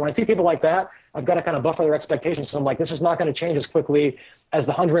tissue. So when I see people like that, I've got to kind of buffer their expectations. So I'm like, this is not going to change as quickly as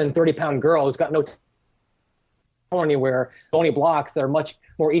the 130-pound girl who's got no tone anywhere, bony blocks that are much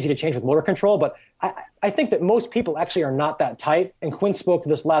more easy to change with motor control. But I think that most people actually are not that tight. And Quinn spoke to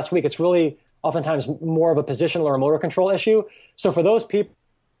this last week. It's really oftentimes more of a positional or a motor control issue. So for those people,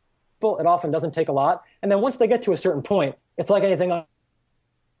 it often doesn't take a lot. And then once they get to a certain point, it's like anything else.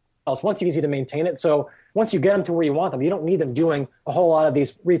 Once it's easy to maintain it. So once you get them to where you want them, you don't need them doing a whole lot of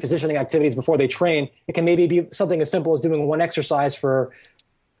these repositioning activities before they train. It can maybe be something as simple as doing one exercise for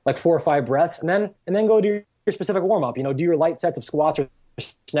like 4 or 5 breaths, and then go do your specific warm up. Do your light sets of squats or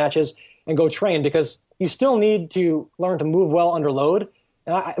snatches and go train, because you still need to learn to move well under load.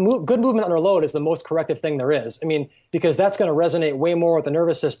 And good movement under load is the most corrective thing there is. I mean, because that's going to resonate way more with the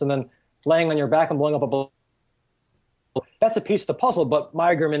nervous system than laying on your back and blowing up a balloon. That's a piece of the puzzle, but my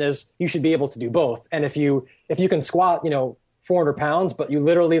argument is you should be able to do both. And if you can squat, 400 pounds, but you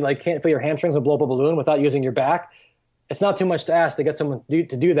literally can't feel your hamstrings and blow up a balloon without using your back, it's not too much to ask to get someone to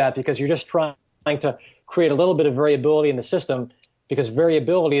do that, because you're just trying to create a little bit of variability in the system, because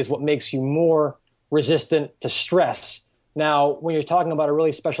variability is what makes you more resistant to stress. Now, when you're talking about a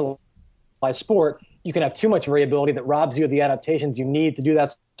really specialized sport, you can have too much variability that robs you of the adaptations you need to do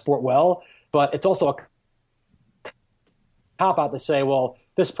that sport well, but it's also a cop out to say, well,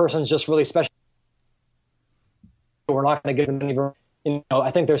 this person's just really special, we're not going to give them any. I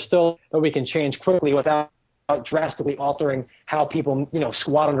think there's still that we can change quickly without drastically altering how people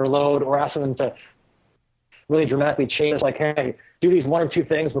squat under load, or asking them to really dramatically change. Like, hey, do these 1 or 2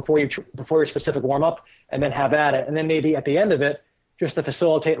 things before your specific warm up, and then have at it. And then maybe at the end of it, just to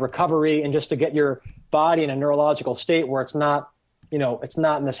facilitate recovery and just to get your body in a neurological state where it's not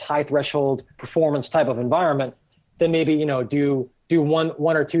in this high threshold performance type of environment, then maybe, do one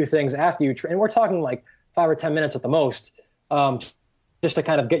or 2 things after you train. And we're talking like 5 or 10 minutes at the most, just to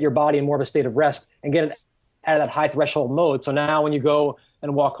kind of get your body in more of a state of rest and get it out of that high threshold mode. So now when you go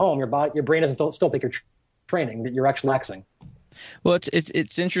and walk home, your brain doesn't still think you're training, that you're actually relaxing. Well,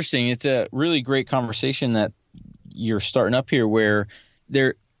 it's interesting. It's a really great conversation that you're starting up here, where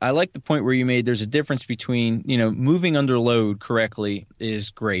I like the point where you made there's a difference between, moving under load correctly is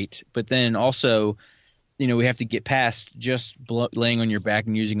great, but then also, we have to get past just laying on your back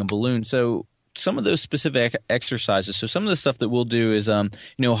and using a balloon. So some of those specific exercises, so some of the stuff that we'll do is,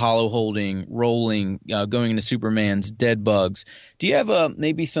 hollow holding, rolling, going into Superman's, dead bugs. Do you have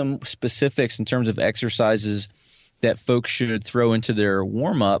maybe some specifics in terms of exercises that folks should throw into their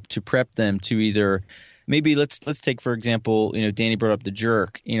warm up to prep them to either, maybe let's take, for example, Danny brought up the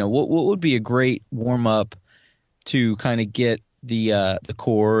jerk. What would be a great warm up to kind of get the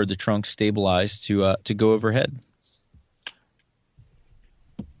core or the trunk stabilized to go overhead?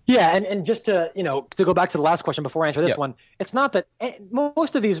 Yeah, and just to go back to the last question before I answer this one, it's not that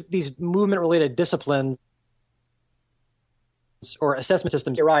most of these movement related disciplines or assessment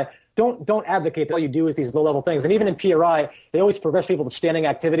systems, PRI, don't advocate that all you do is these low level things. And even in PRI, they always progress people to standing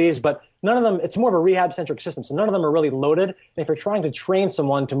activities, but none of them, it's more of a rehab centric system. So none of them are really loaded. And if you're trying to train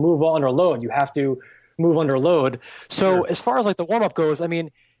someone to move well under load, you have to move under load. So as far as the warm up goes, I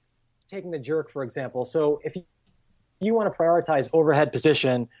mean, taking the jerk, for example. So if you want to prioritize overhead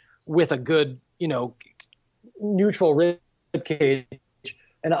position with a good, neutral rib cage,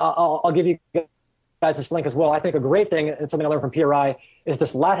 and I'll give you guys this link as well. I think a great thing, and something I learned from PRI, is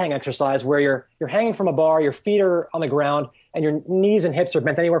this lat hang exercise where you're hanging from a bar, your feet are on the ground, and your knees and hips are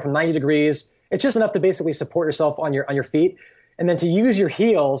bent anywhere from 90 degrees. It's just enough to basically support yourself on your feet, and then to use your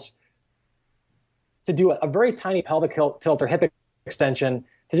heels to do a very tiny pelvic tilt or hip extension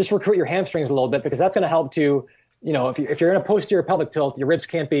to just recruit your hamstrings a little bit, because that's going to help to, if you're in a posterior pelvic tilt, your ribs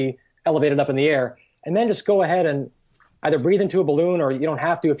can't be elevated up in the air. And then just go ahead and either breathe into a balloon, or you don't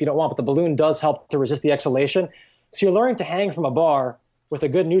have to if you don't want, but the balloon does help to resist the exhalation. So you're learning to hang from a bar with a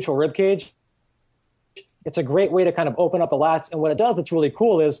good neutral rib cage. It's a great way to kind of open up the lats. And what it does that's really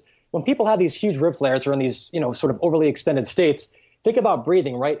cool is when people have these huge rib flares or in these, sort of overly extended states, think about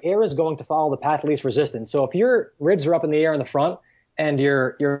breathing, right? Air is going to follow the path of least resistance. So if your ribs are up in the air in the front and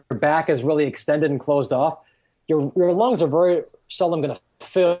your back is really extended and closed off, your lungs are very seldom going to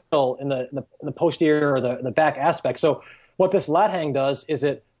fill in the posterior or the back aspect. So what this lat hang does is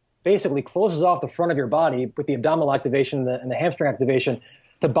it basically closes off the front of your body with the abdominal activation and the hamstring activation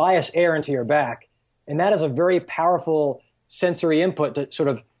to bias air into your back. And that is a very powerful sensory input to sort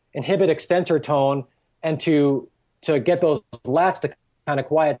of inhibit extensor tone and to get those lats to kind of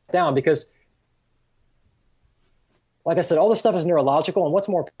quiet down. Because, like I said, all this stuff is neurological, and what's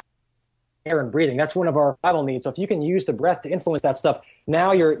more, air and breathing. That's one of our survival needs. So if you can use the breath to influence that stuff,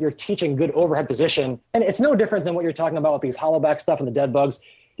 now you're teaching good overhead position. And it's no different than what you're talking about with these hollow back stuff and the dead bugs.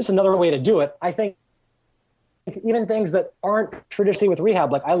 Just another way to do it. I think even things that aren't traditionally with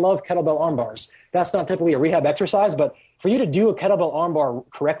rehab, like I love kettlebell arm bars. That's not typically a rehab exercise, but for you to do a kettlebell arm bar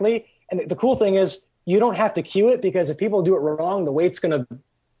correctly, and the cool thing is you don't have to cue it, because if people do it wrong, the weight's going to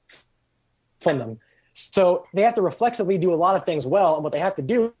find them. So they have to reflexively do a lot of things well, and what they have to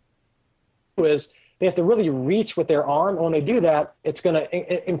do is they have to really reach with their arm. And when they do that, it's going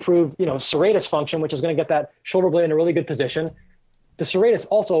to improve, serratus function, which is going to get that shoulder blade in a really good position. The serratus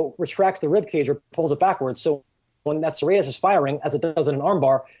also retracts the rib cage or pulls it backwards. So when that serratus is firing, as it does in an arm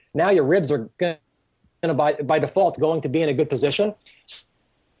bar, now your ribs are going to by default going to be in a good position.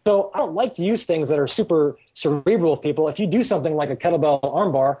 So I don't like to use things that are super cerebral with people. If you do something like a kettlebell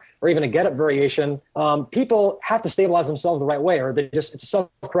arm bar or even a get-up variation, people have to stabilize themselves the right way, or it's a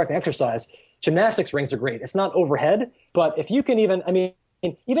self-correcting exercise. Gymnastics rings are great. It's not overhead, but if you can even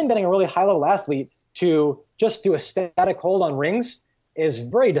getting a really high-level athlete to just do a static hold on rings is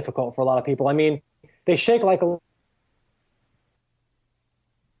very difficult for a lot of people. I mean, they shake like a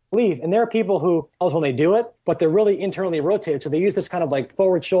leaf, and there are people who, when they do it, but they're really internally rotated. So they use this kind of like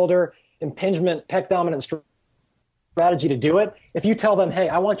forward shoulder, impingement, pec dominant strategy to do it. If you tell them, hey,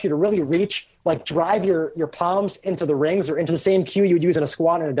 I want you to really reach, like drive your palms into the rings or into the same cue you would use in a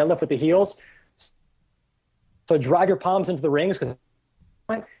squat and a deadlift with the heels. So drive your palms into the rings,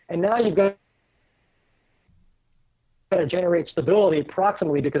 and now you've got to generate stability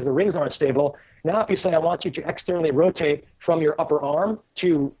proximally because the rings aren't stable. Now if you say, I want you to externally rotate from your upper arm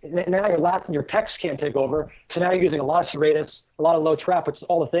to, now your lats and your pecs can't take over. So now you're using a lot of serratus, a lot of low trap, which is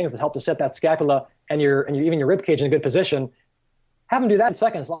all the things that help to set that scapula and even your rib cage in a good position. Have them do that in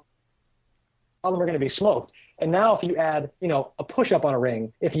seconds. A lot of them are going to be smoked. And now if you add, a push-up on a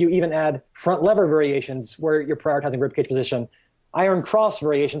ring, if you even add front lever variations where you're prioritizing rib cage position, iron cross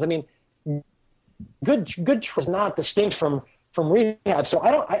variations, good is not distinct from rehab. So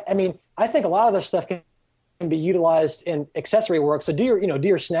I think a lot of this stuff can be utilized in accessory work. So do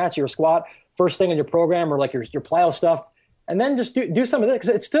your snatch, your squat first thing in your program, or like your plyo stuff, and then just do some of it, because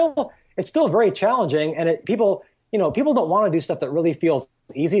it's still very challenging. And people don't want to do stuff that really feels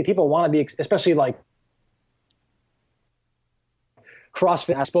easy. People want to be, especially like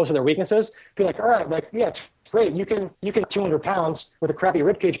CrossFit, exposed to their weaknesses. Be like, all right, like, yeah, it's great. You can 200 pounds with a crappy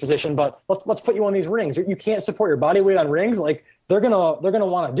ribcage position, but let's put you on these rings. You can't support your body weight on rings. Like they're gonna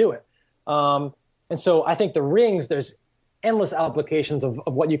want to do it. And so I think the rings, there's endless applications of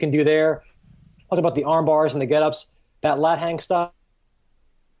what you can do there. Talk about the arm bars and the get-ups, that lat hang stuff.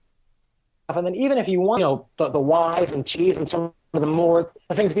 And then even if you want, the Ys and Ts and some of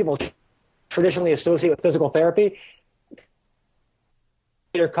the things people traditionally associate with physical therapy,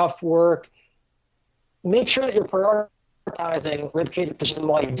 cuff work, make sure that you're prioritizing rib cage position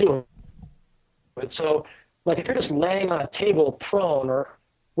while you do it. So, like if you're just laying on a table prone or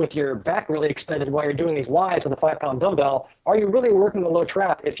with your back really extended while you're doing these Ys with a 5-pound dumbbell, are you really working the low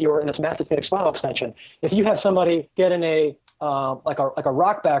trap if you're in this mastocytic spinal extension? If you have somebody get in a like a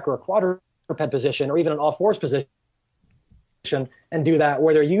rock back or a quadruped position or even an all fours position and do that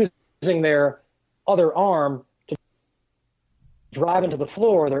where they're using their other arm to drive into the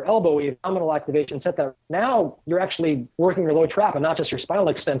floor, their elbow weave, abdominal activation, set that. Now you're actually working your low trap and not just your spinal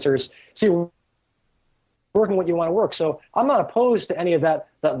extensors. So you're working what you want to work. So I'm not opposed to any of that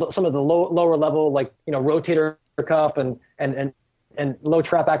some of the lower level, like, rotator cuff and low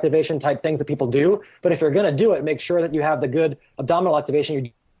trap activation type things that people do. But if you're going to do it, make sure that you have the good abdominal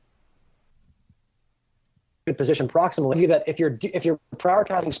activation, good position proximally, that if you're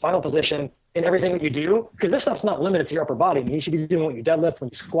prioritizing spinal position in everything that you do, because this stuff's not limited to your upper body. You should be doing when you deadlift, when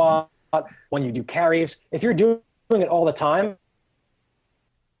you squat, when you do carries. If you're doing it all the time,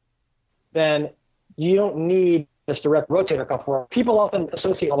 then you don't need this direct rotator cuff work. People often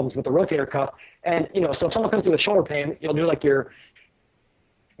associate elements with the rotator cuff. And, so if someone comes through with shoulder pain, you'll do like your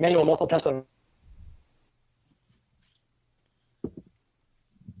manual muscle test on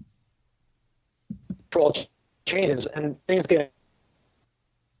control changes and things get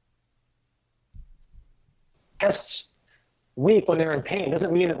chest's weak when they're in pain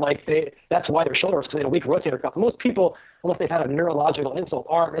doesn't mean that like that's why their shoulders, because they had a weak rotator cuff. Most people, unless they've had a neurological insult,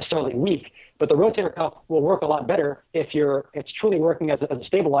 aren't necessarily weak, but the rotator cuff will work a lot better if it's truly working as a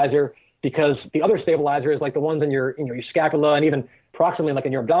stabilizer, because the other stabilizers, like the ones in your scapula and even proximally like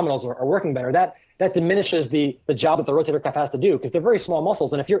in your abdominals, are working better. That diminishes the job that the rotator cuff has to do, because they're very small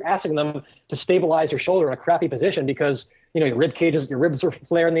muscles, and if you're asking them to stabilize your shoulder in a crappy position because your ribs are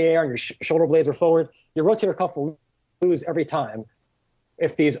flared in the air and your shoulder blades are forward, your rotator cuff will lose every time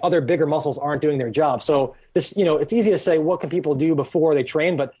if these other bigger muscles aren't doing their job. So this, it's easy to say what can people do before they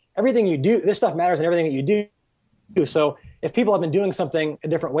train, but everything you do, this stuff matters in everything that you do. So if people have been doing something a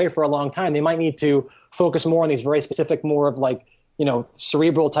different way for a long time, they might need to focus more on these very specific, more of like,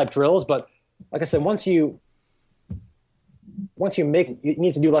 cerebral type drills. But like I said, once you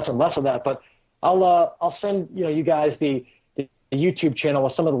need to do less and less of that. But I'll send, you guys the YouTube channel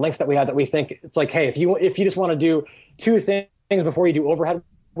with some of the links that we had that we think it's like, hey, if you just want to do two things before you do overhead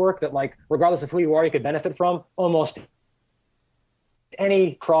work that, like, regardless of who you are, you could benefit from, almost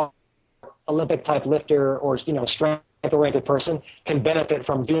any Olympic type lifter or strength oriented person can benefit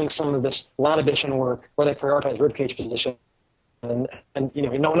from doing some of this lat addition work where they prioritize ribcage position, and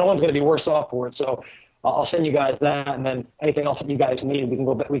no one's going to be worse off for it. So I'll send you guys that, and then anything else that you guys need, we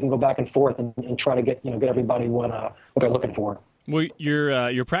can go back and forth and try to get everybody what they're looking for. Well,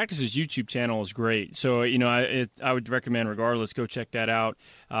 your practice's YouTube channel is great. So, I would recommend, regardless, go check that out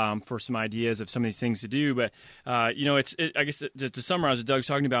for some ideas of some of these things to do. But, I guess to summarize what Doug's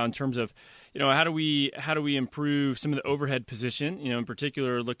talking about in terms of, how do we improve some of the overhead position, in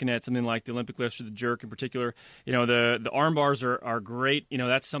particular, looking at something like the Olympic lifts or the jerk in particular, the arm bars are great.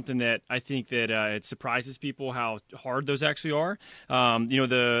 That's something that I think that it surprises people how hard those actually are.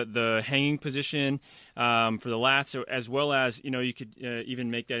 The hanging position for the lats, as well as, you could even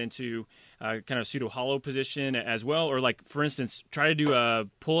make that into kind of pseudo hollow position as well. Or, like, for instance, try to do a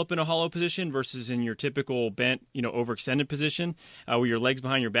pull up in a hollow position versus in your typical bent, overextended position with your legs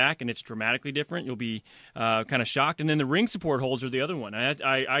behind your back, and it's dramatically different. You'll be kind of shocked. And then the ring support holds are the other one.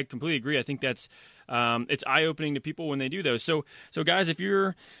 I completely agree. I think that's it's eye opening to people when they do those. So guys, if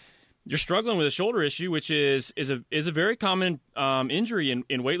you're struggling with a shoulder issue, which is a very common injury in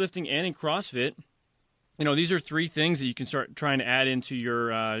weightlifting and in CrossFit, these are three things that you can start trying to add into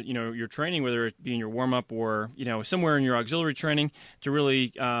your, your training, whether it be in your warm-up or, somewhere in your auxiliary training, to really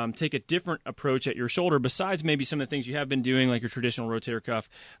take a different approach at your shoulder, besides maybe some of the things you have been doing, like your traditional rotator cuff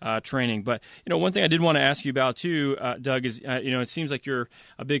training. But, one thing I did want to ask you about too, Doug, is, it seems like you're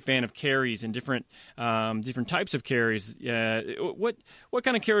a big fan of carries and different types of carries. What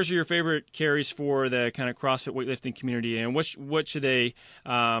kind of carries are your favorite carries for the kind of CrossFit weightlifting community, and what should they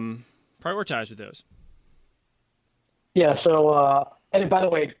prioritize with those? Yeah, so, and by the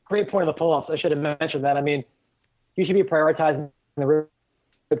way, great point on the pull-ups. I should have mentioned that. I mean, you should be prioritizing the rib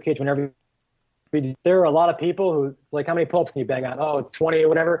cage whenever there are a lot of people who, like, how many pull-ups can you bang on? Oh, 20 or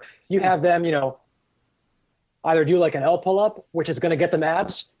whatever. You have them, either do like an L pull-up, which is going to get them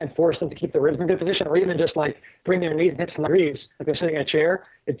abs and force them to keep their ribs in good position, or even just like bring their knees and hips in degrees, like they're sitting in a chair.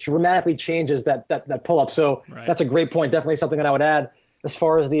 It dramatically changes that pull-up. So right. That's a great point. Definitely something that I would add. As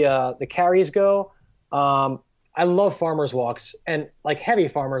far as the carries go, I love farmers walks, and like heavy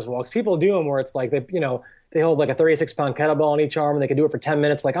farmers walks. People do them where it's like they hold like a 36-pound kettlebell on each arm, and they can do it for 10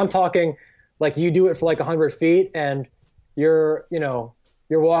 minutes. Like, I'm talking like you do it for like 100 feet, and you're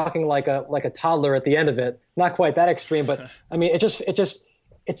walking like a toddler at the end of it. Not quite that extreme, but I mean,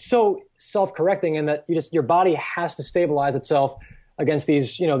 it's so self-correcting in that your body has to stabilize itself against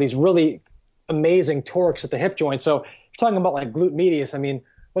these really amazing torques at the hip joint. So if you're talking about like glute medius, I mean,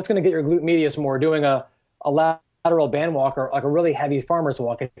 what's going to get your glute medius more? Doing a lateral band walk or like a really heavy farmer's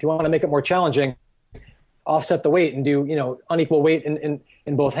walk. If you want to make it more challenging, offset the weight and do, unequal weight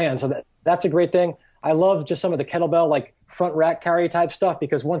in both hands. So that's a great thing. I love just some of the kettlebell, like front rack carry type stuff,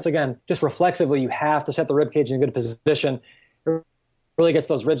 because once again, just reflexively, you have to set the rib cage in a good position. It really gets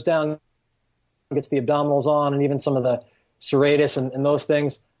those ribs down, gets the abdominals on, and even some of the serratus and those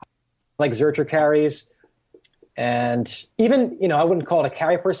things, like Zercher carries. And even, I wouldn't call it a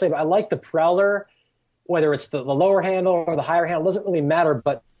carry per se, but I like the prowler, whether it's the lower handle or the higher handle, doesn't really matter.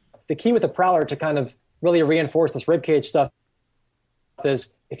 But the key with the prowler to kind of really reinforce this ribcage stuff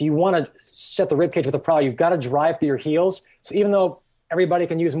is, if you want to set the ribcage with a prowler, you've got to drive through your heels. So even though everybody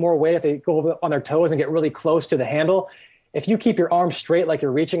can use more weight if they go on their toes and get really close to the handle, if you keep your arms straight like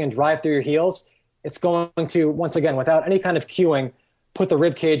you're reaching and drive through your heels, it's going to, once again, without any kind of cueing, put the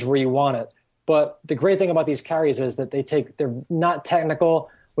ribcage where you want it. But the great thing about these carries is that they're not technical,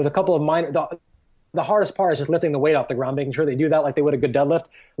 with a couple of minor. The hardest part is just lifting the weight off the ground, making sure they do that like they would a good deadlift.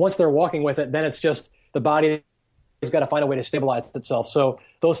 Once they're walking with it, then it's just the body got to find a way to stabilize itself. So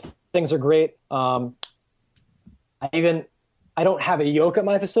those things are great. I don't have a yoke at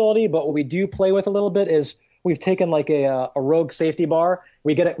my facility, but what we do play with a little bit is we've taken like a Rogue safety bar.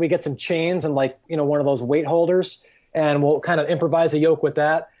 We get some chains and like, one of those weight holders, and we'll kind of improvise a yoke with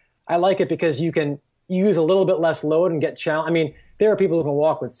that. I like it because you can use a little bit less load and get challenged. I mean, there are people who can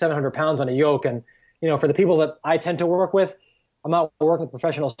walk with 700 pounds on a yoke. And, for the people that I tend to work with, I'm not working with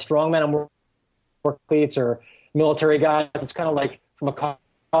professional strongmen. I'm working with athletes or military guys. It's kind of like from a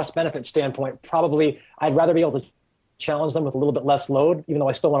cost benefit standpoint, probably I'd rather be able to challenge them with a little bit less load, even though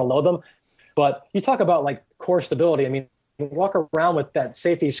I still want to load them. But you talk about like core stability. I mean, you walk around with that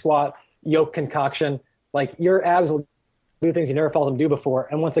safety squat yoke concoction, like your abs will do things you never felt them do before.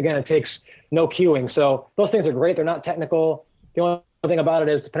 And once again, it takes no cueing. So those things are great. They're not technical. The only thing about it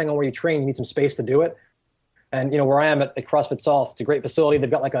is, depending on where you train, you need some space to do it. And, where I am at CrossFit Sauce, it's a great facility.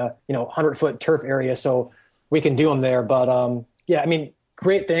 They've got like a, 100-foot turf area, so we can do them there. But, yeah, I mean,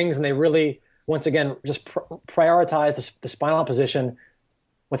 great things. And they really, once again, just prioritize the spinal position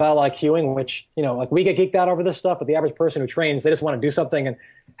without a lot of cueing, which, like we get geeked out over this stuff, but the average person who trains, they just want to do something and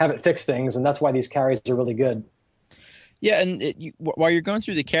have it fix things. And that's why these carries are really good. Yeah, and while you're going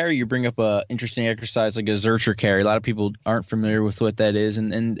through the carry, you bring up a interesting exercise like a Zercher carry. A lot of people aren't familiar with what that is.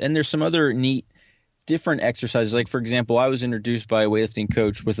 And there's some other neat different exercises. Like, for example, I was introduced by a weightlifting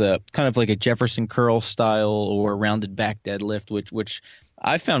coach with a kind of like a Jefferson curl style or rounded back deadlift, which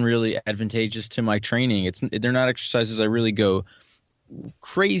I found really advantageous to my training. They're not exercises I really go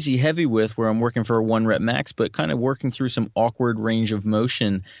crazy heavy with where I'm working for a 1 rep max, but kind of working through some awkward range of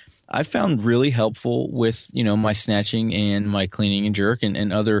motion I found really helpful with, my snatching and my cleaning and jerk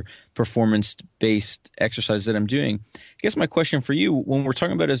and other performance-based exercises that I'm doing. I guess my question for you, when we're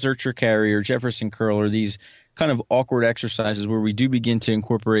talking about a Zercher carry or Jefferson curl or these kind of awkward exercises where we do begin to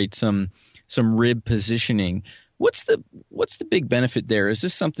incorporate some rib positioning, what's the big benefit there? Is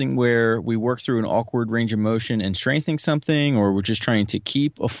this something where we work through an awkward range of motion and strengthening something, or we're just trying to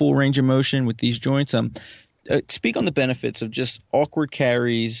keep a full range of motion with these joints? Speak on the benefits of just awkward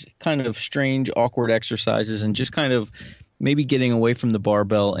carries, kind of strange, awkward exercises, and just kind of maybe getting away from the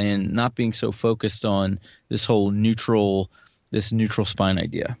barbell and not being so focused on this whole neutral spine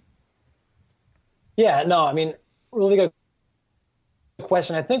idea. Yeah, no, I mean, really good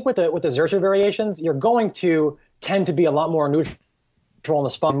question. I think with the Zercher variations, you're going to tend to be a lot more neutral in the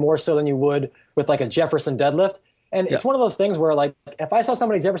spine, more so than you would with like a Jefferson deadlift. And It's one of those things where, like, if I saw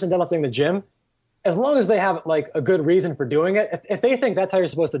somebody Jefferson deadlifting in the gym, as long as they have like a good reason for doing it, if they think that's how you're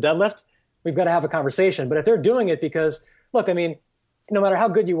supposed to deadlift, we've got to have a conversation. But if they're doing it because, look, I mean, no matter how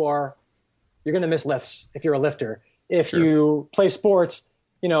good you are, you're going to miss lifts if you're a lifter. If you play sports,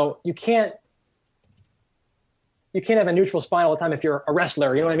 you can't have a neutral spine all the time if you're a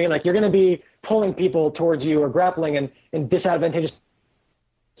wrestler. You know what I mean? Like, you're going to be pulling people towards you or grappling in disadvantageous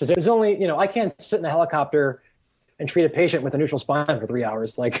positions. There's only, I can't sit in a helicopter and treat a patient with a neutral spine for 3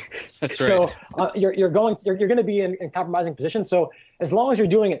 hours. Like, that's right. So you're going to be in compromising positions. So as long as you're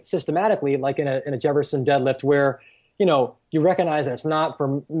doing it systematically, like in a Jefferson deadlift, where you recognize that it's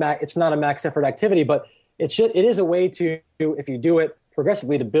not a max effort activity, but it is a way to, if you do it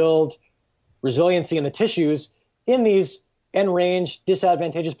progressively, to build resiliency in the tissues in these end range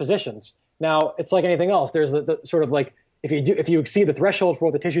disadvantageous positions. Now, it's like anything else. There's the sort of like, if you exceed the threshold for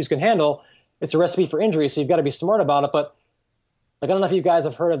what the tissues can handle, it's a recipe for injury. So you've got to be smart about it. But like, I don't know if you guys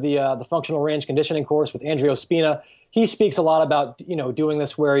have heard of the functional range conditioning course with Andrea Ospina. He speaks a lot about, doing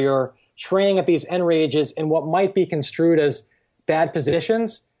this where you're training at these end ranges in what might be construed as bad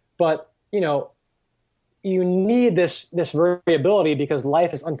positions. But, you need this variability because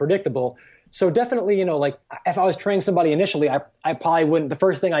life is unpredictable. So definitely, like, if I was training somebody initially, I probably wouldn't, the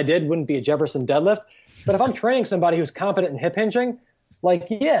first thing I did wouldn't be a Jefferson deadlift. But if I'm training somebody who's competent in hip hinging, like,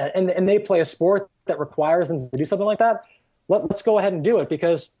 yeah, and they play a sport that requires them to do something like that, let's go ahead and do it.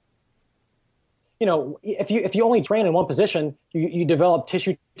 Because, if you only train in one position, you develop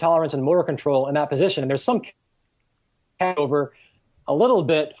tissue tolerance and motor control in that position. And there's some over a little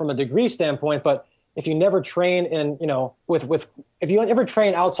bit from a degree standpoint, but if you never train in, if you never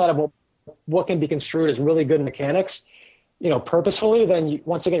train outside of what can be construed as really good mechanics, purposefully, then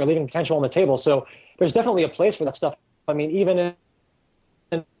once again, you're leaving potential on the table. So there's definitely a place for that stuff. I mean, even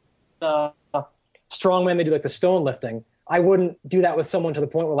in strongman, they do like the stone lifting. I wouldn't do that with someone to the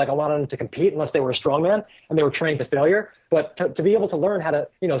point where, like, I wanted them to compete unless they were a strongman and they were trained to failure. But to be able to learn how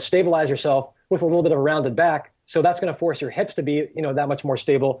to, stabilize yourself with a little bit of a rounded back, so that's going to force your hips to be, that much more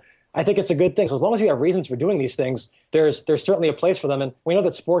stable. I think it's a good thing. So as long as you have reasons for doing these things, there's certainly a place for them. And we know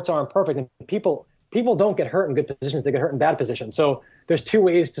that sports aren't perfect, and people don't get hurt in good positions; they get hurt in bad positions. So there's two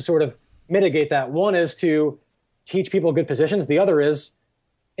ways to sort of mitigate that. One is to teach people good positions. The other is,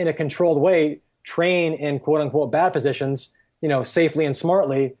 in a controlled way, train in quote unquote bad positions, safely and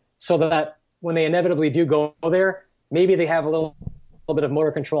smartly, so that when they inevitably do go there, maybe they have a little bit of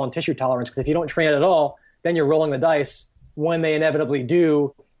motor control and tissue tolerance. Because if you don't train it at all, then you're rolling the dice when they inevitably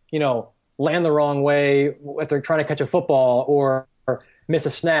do, land the wrong way if they're trying to catch a football or miss a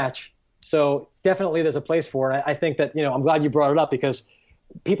snatch. So definitely there's a place for it. I think that, I'm glad you brought it up, because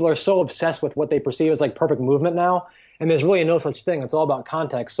people are so obsessed with what they perceive as like perfect movement now. And there's really no such thing. It's all about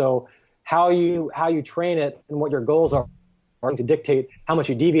context. So how you train it and what your goals are to dictate how much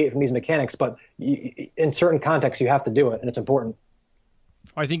you deviate from these mechanics. But in certain contexts, you have to do it, and it's important.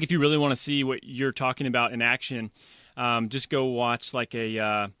 I think if you really want to see what you're talking about in action, just go watch like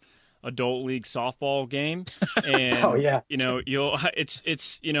a adult league softball game, and oh yeah,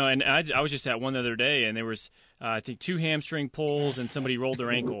 and I was just at one the other day, and there was I think 2 hamstring pulls, and somebody rolled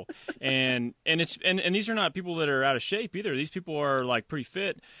their ankle, and these are not people that are out of shape either. These people are like pretty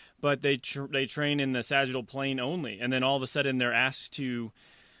fit, but they train in the sagittal plane only, and then all of a sudden they're asked to,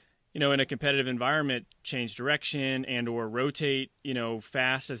 in a competitive environment, change direction and or rotate,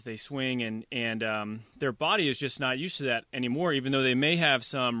 fast as they swing, and their body is just not used to that anymore, even though they may have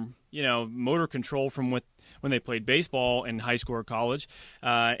some, motor control from when they played baseball in high school or college,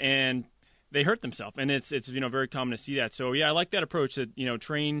 and they hurt themselves. And it's very common to see that. So, yeah, I like that approach that,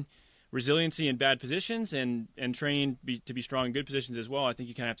 train resiliency in bad positions and train to be strong in good positions as well. I think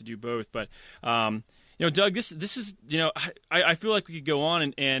you kind of have to do both. But, Doug, this is, I feel like we could go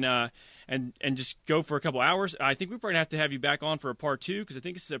on and just go for a couple hours. I think we're probably going to have you back on for a part 2, because I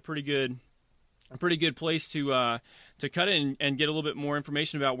think this is a pretty good place to cut it and get a little bit more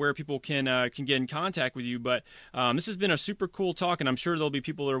information about where people can get in contact with you. But this has been a super cool talk, and I'm sure there'll be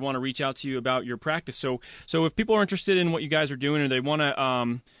people that want to reach out to you about your practice. So if people are interested in what you guys are doing, or they want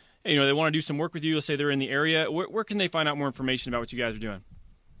to they want to do some work with you, let's say they're in the area, where can they find out more information about what you guys are doing?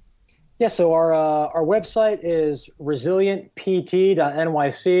 Yeah, so our website is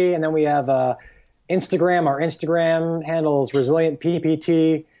resilientpt.nyc, and then we have Instagram. Our Instagram handle is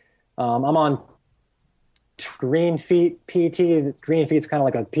resilientppt. I'm on Green Feet PT. Green Feet's kind of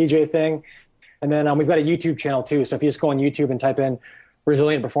like a PJ thing. And then we've got a YouTube channel too. So if you just go on YouTube and type in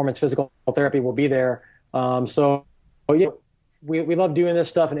Resilient Performance Physical Therapy, we'll be there. We love doing this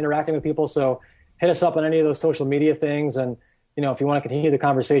stuff and interacting with people. So hit us up on any of those social media things. And, if you want to continue the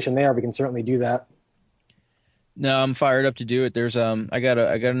conversation there, we can certainly do that. No, I'm fired up to do it. There's I got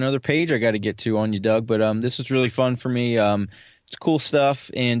another page I got to get to on you, Doug, but this is really fun for me. It's cool stuff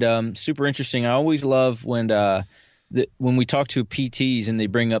and super interesting. I always love when we talk to PTs and they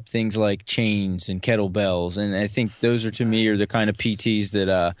bring up things like chains and kettlebells, and I think those are, to me, are the kind of PTs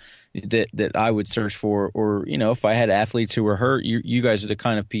that I would search for. Or if I had athletes who were hurt, you guys are the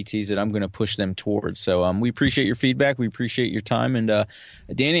kind of PTs that I'm going to push them towards. So we appreciate your feedback, we appreciate your time, and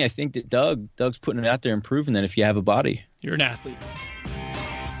Danny, I think that Doug's putting it out there and proving that if you have a body, you're an athlete.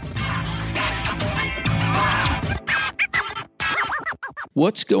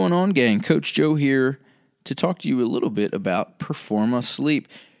 What's going on, gang? Coach Joe here to talk to you a little bit about Performa Sleep.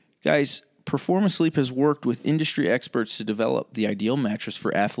 Guys, Performa Sleep has worked with industry experts to develop the ideal mattress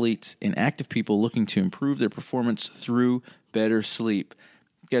for athletes and active people looking to improve their performance through better sleep.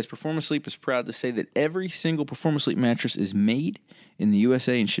 Guys, Performa Sleep is proud to say that every single Performa Sleep mattress is made in the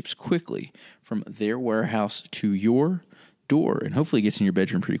USA and ships quickly from their warehouse to your door, and hopefully gets in your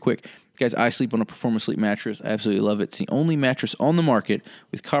bedroom pretty quick. Guys, I sleep on a Performa Sleep mattress. I absolutely love it. It's the only mattress on the market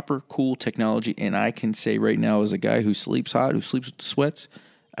with copper cool technology, and I can say right now, as a guy who sleeps hot, who sleeps with the sweats,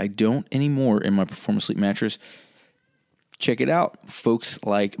 I don't anymore in my Performa Sleep mattress. Check it out. Folks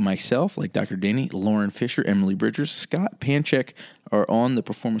like myself, like Dr. Danny, Lauren Fisher, Emily Bridgers, Scott Panchek are on the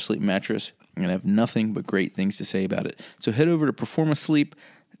Performa Sleep mattress, and I have nothing but great things to say about it. So head over to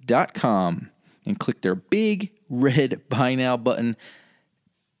performasleep.com and click their big red Buy Now button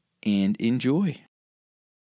and enjoy.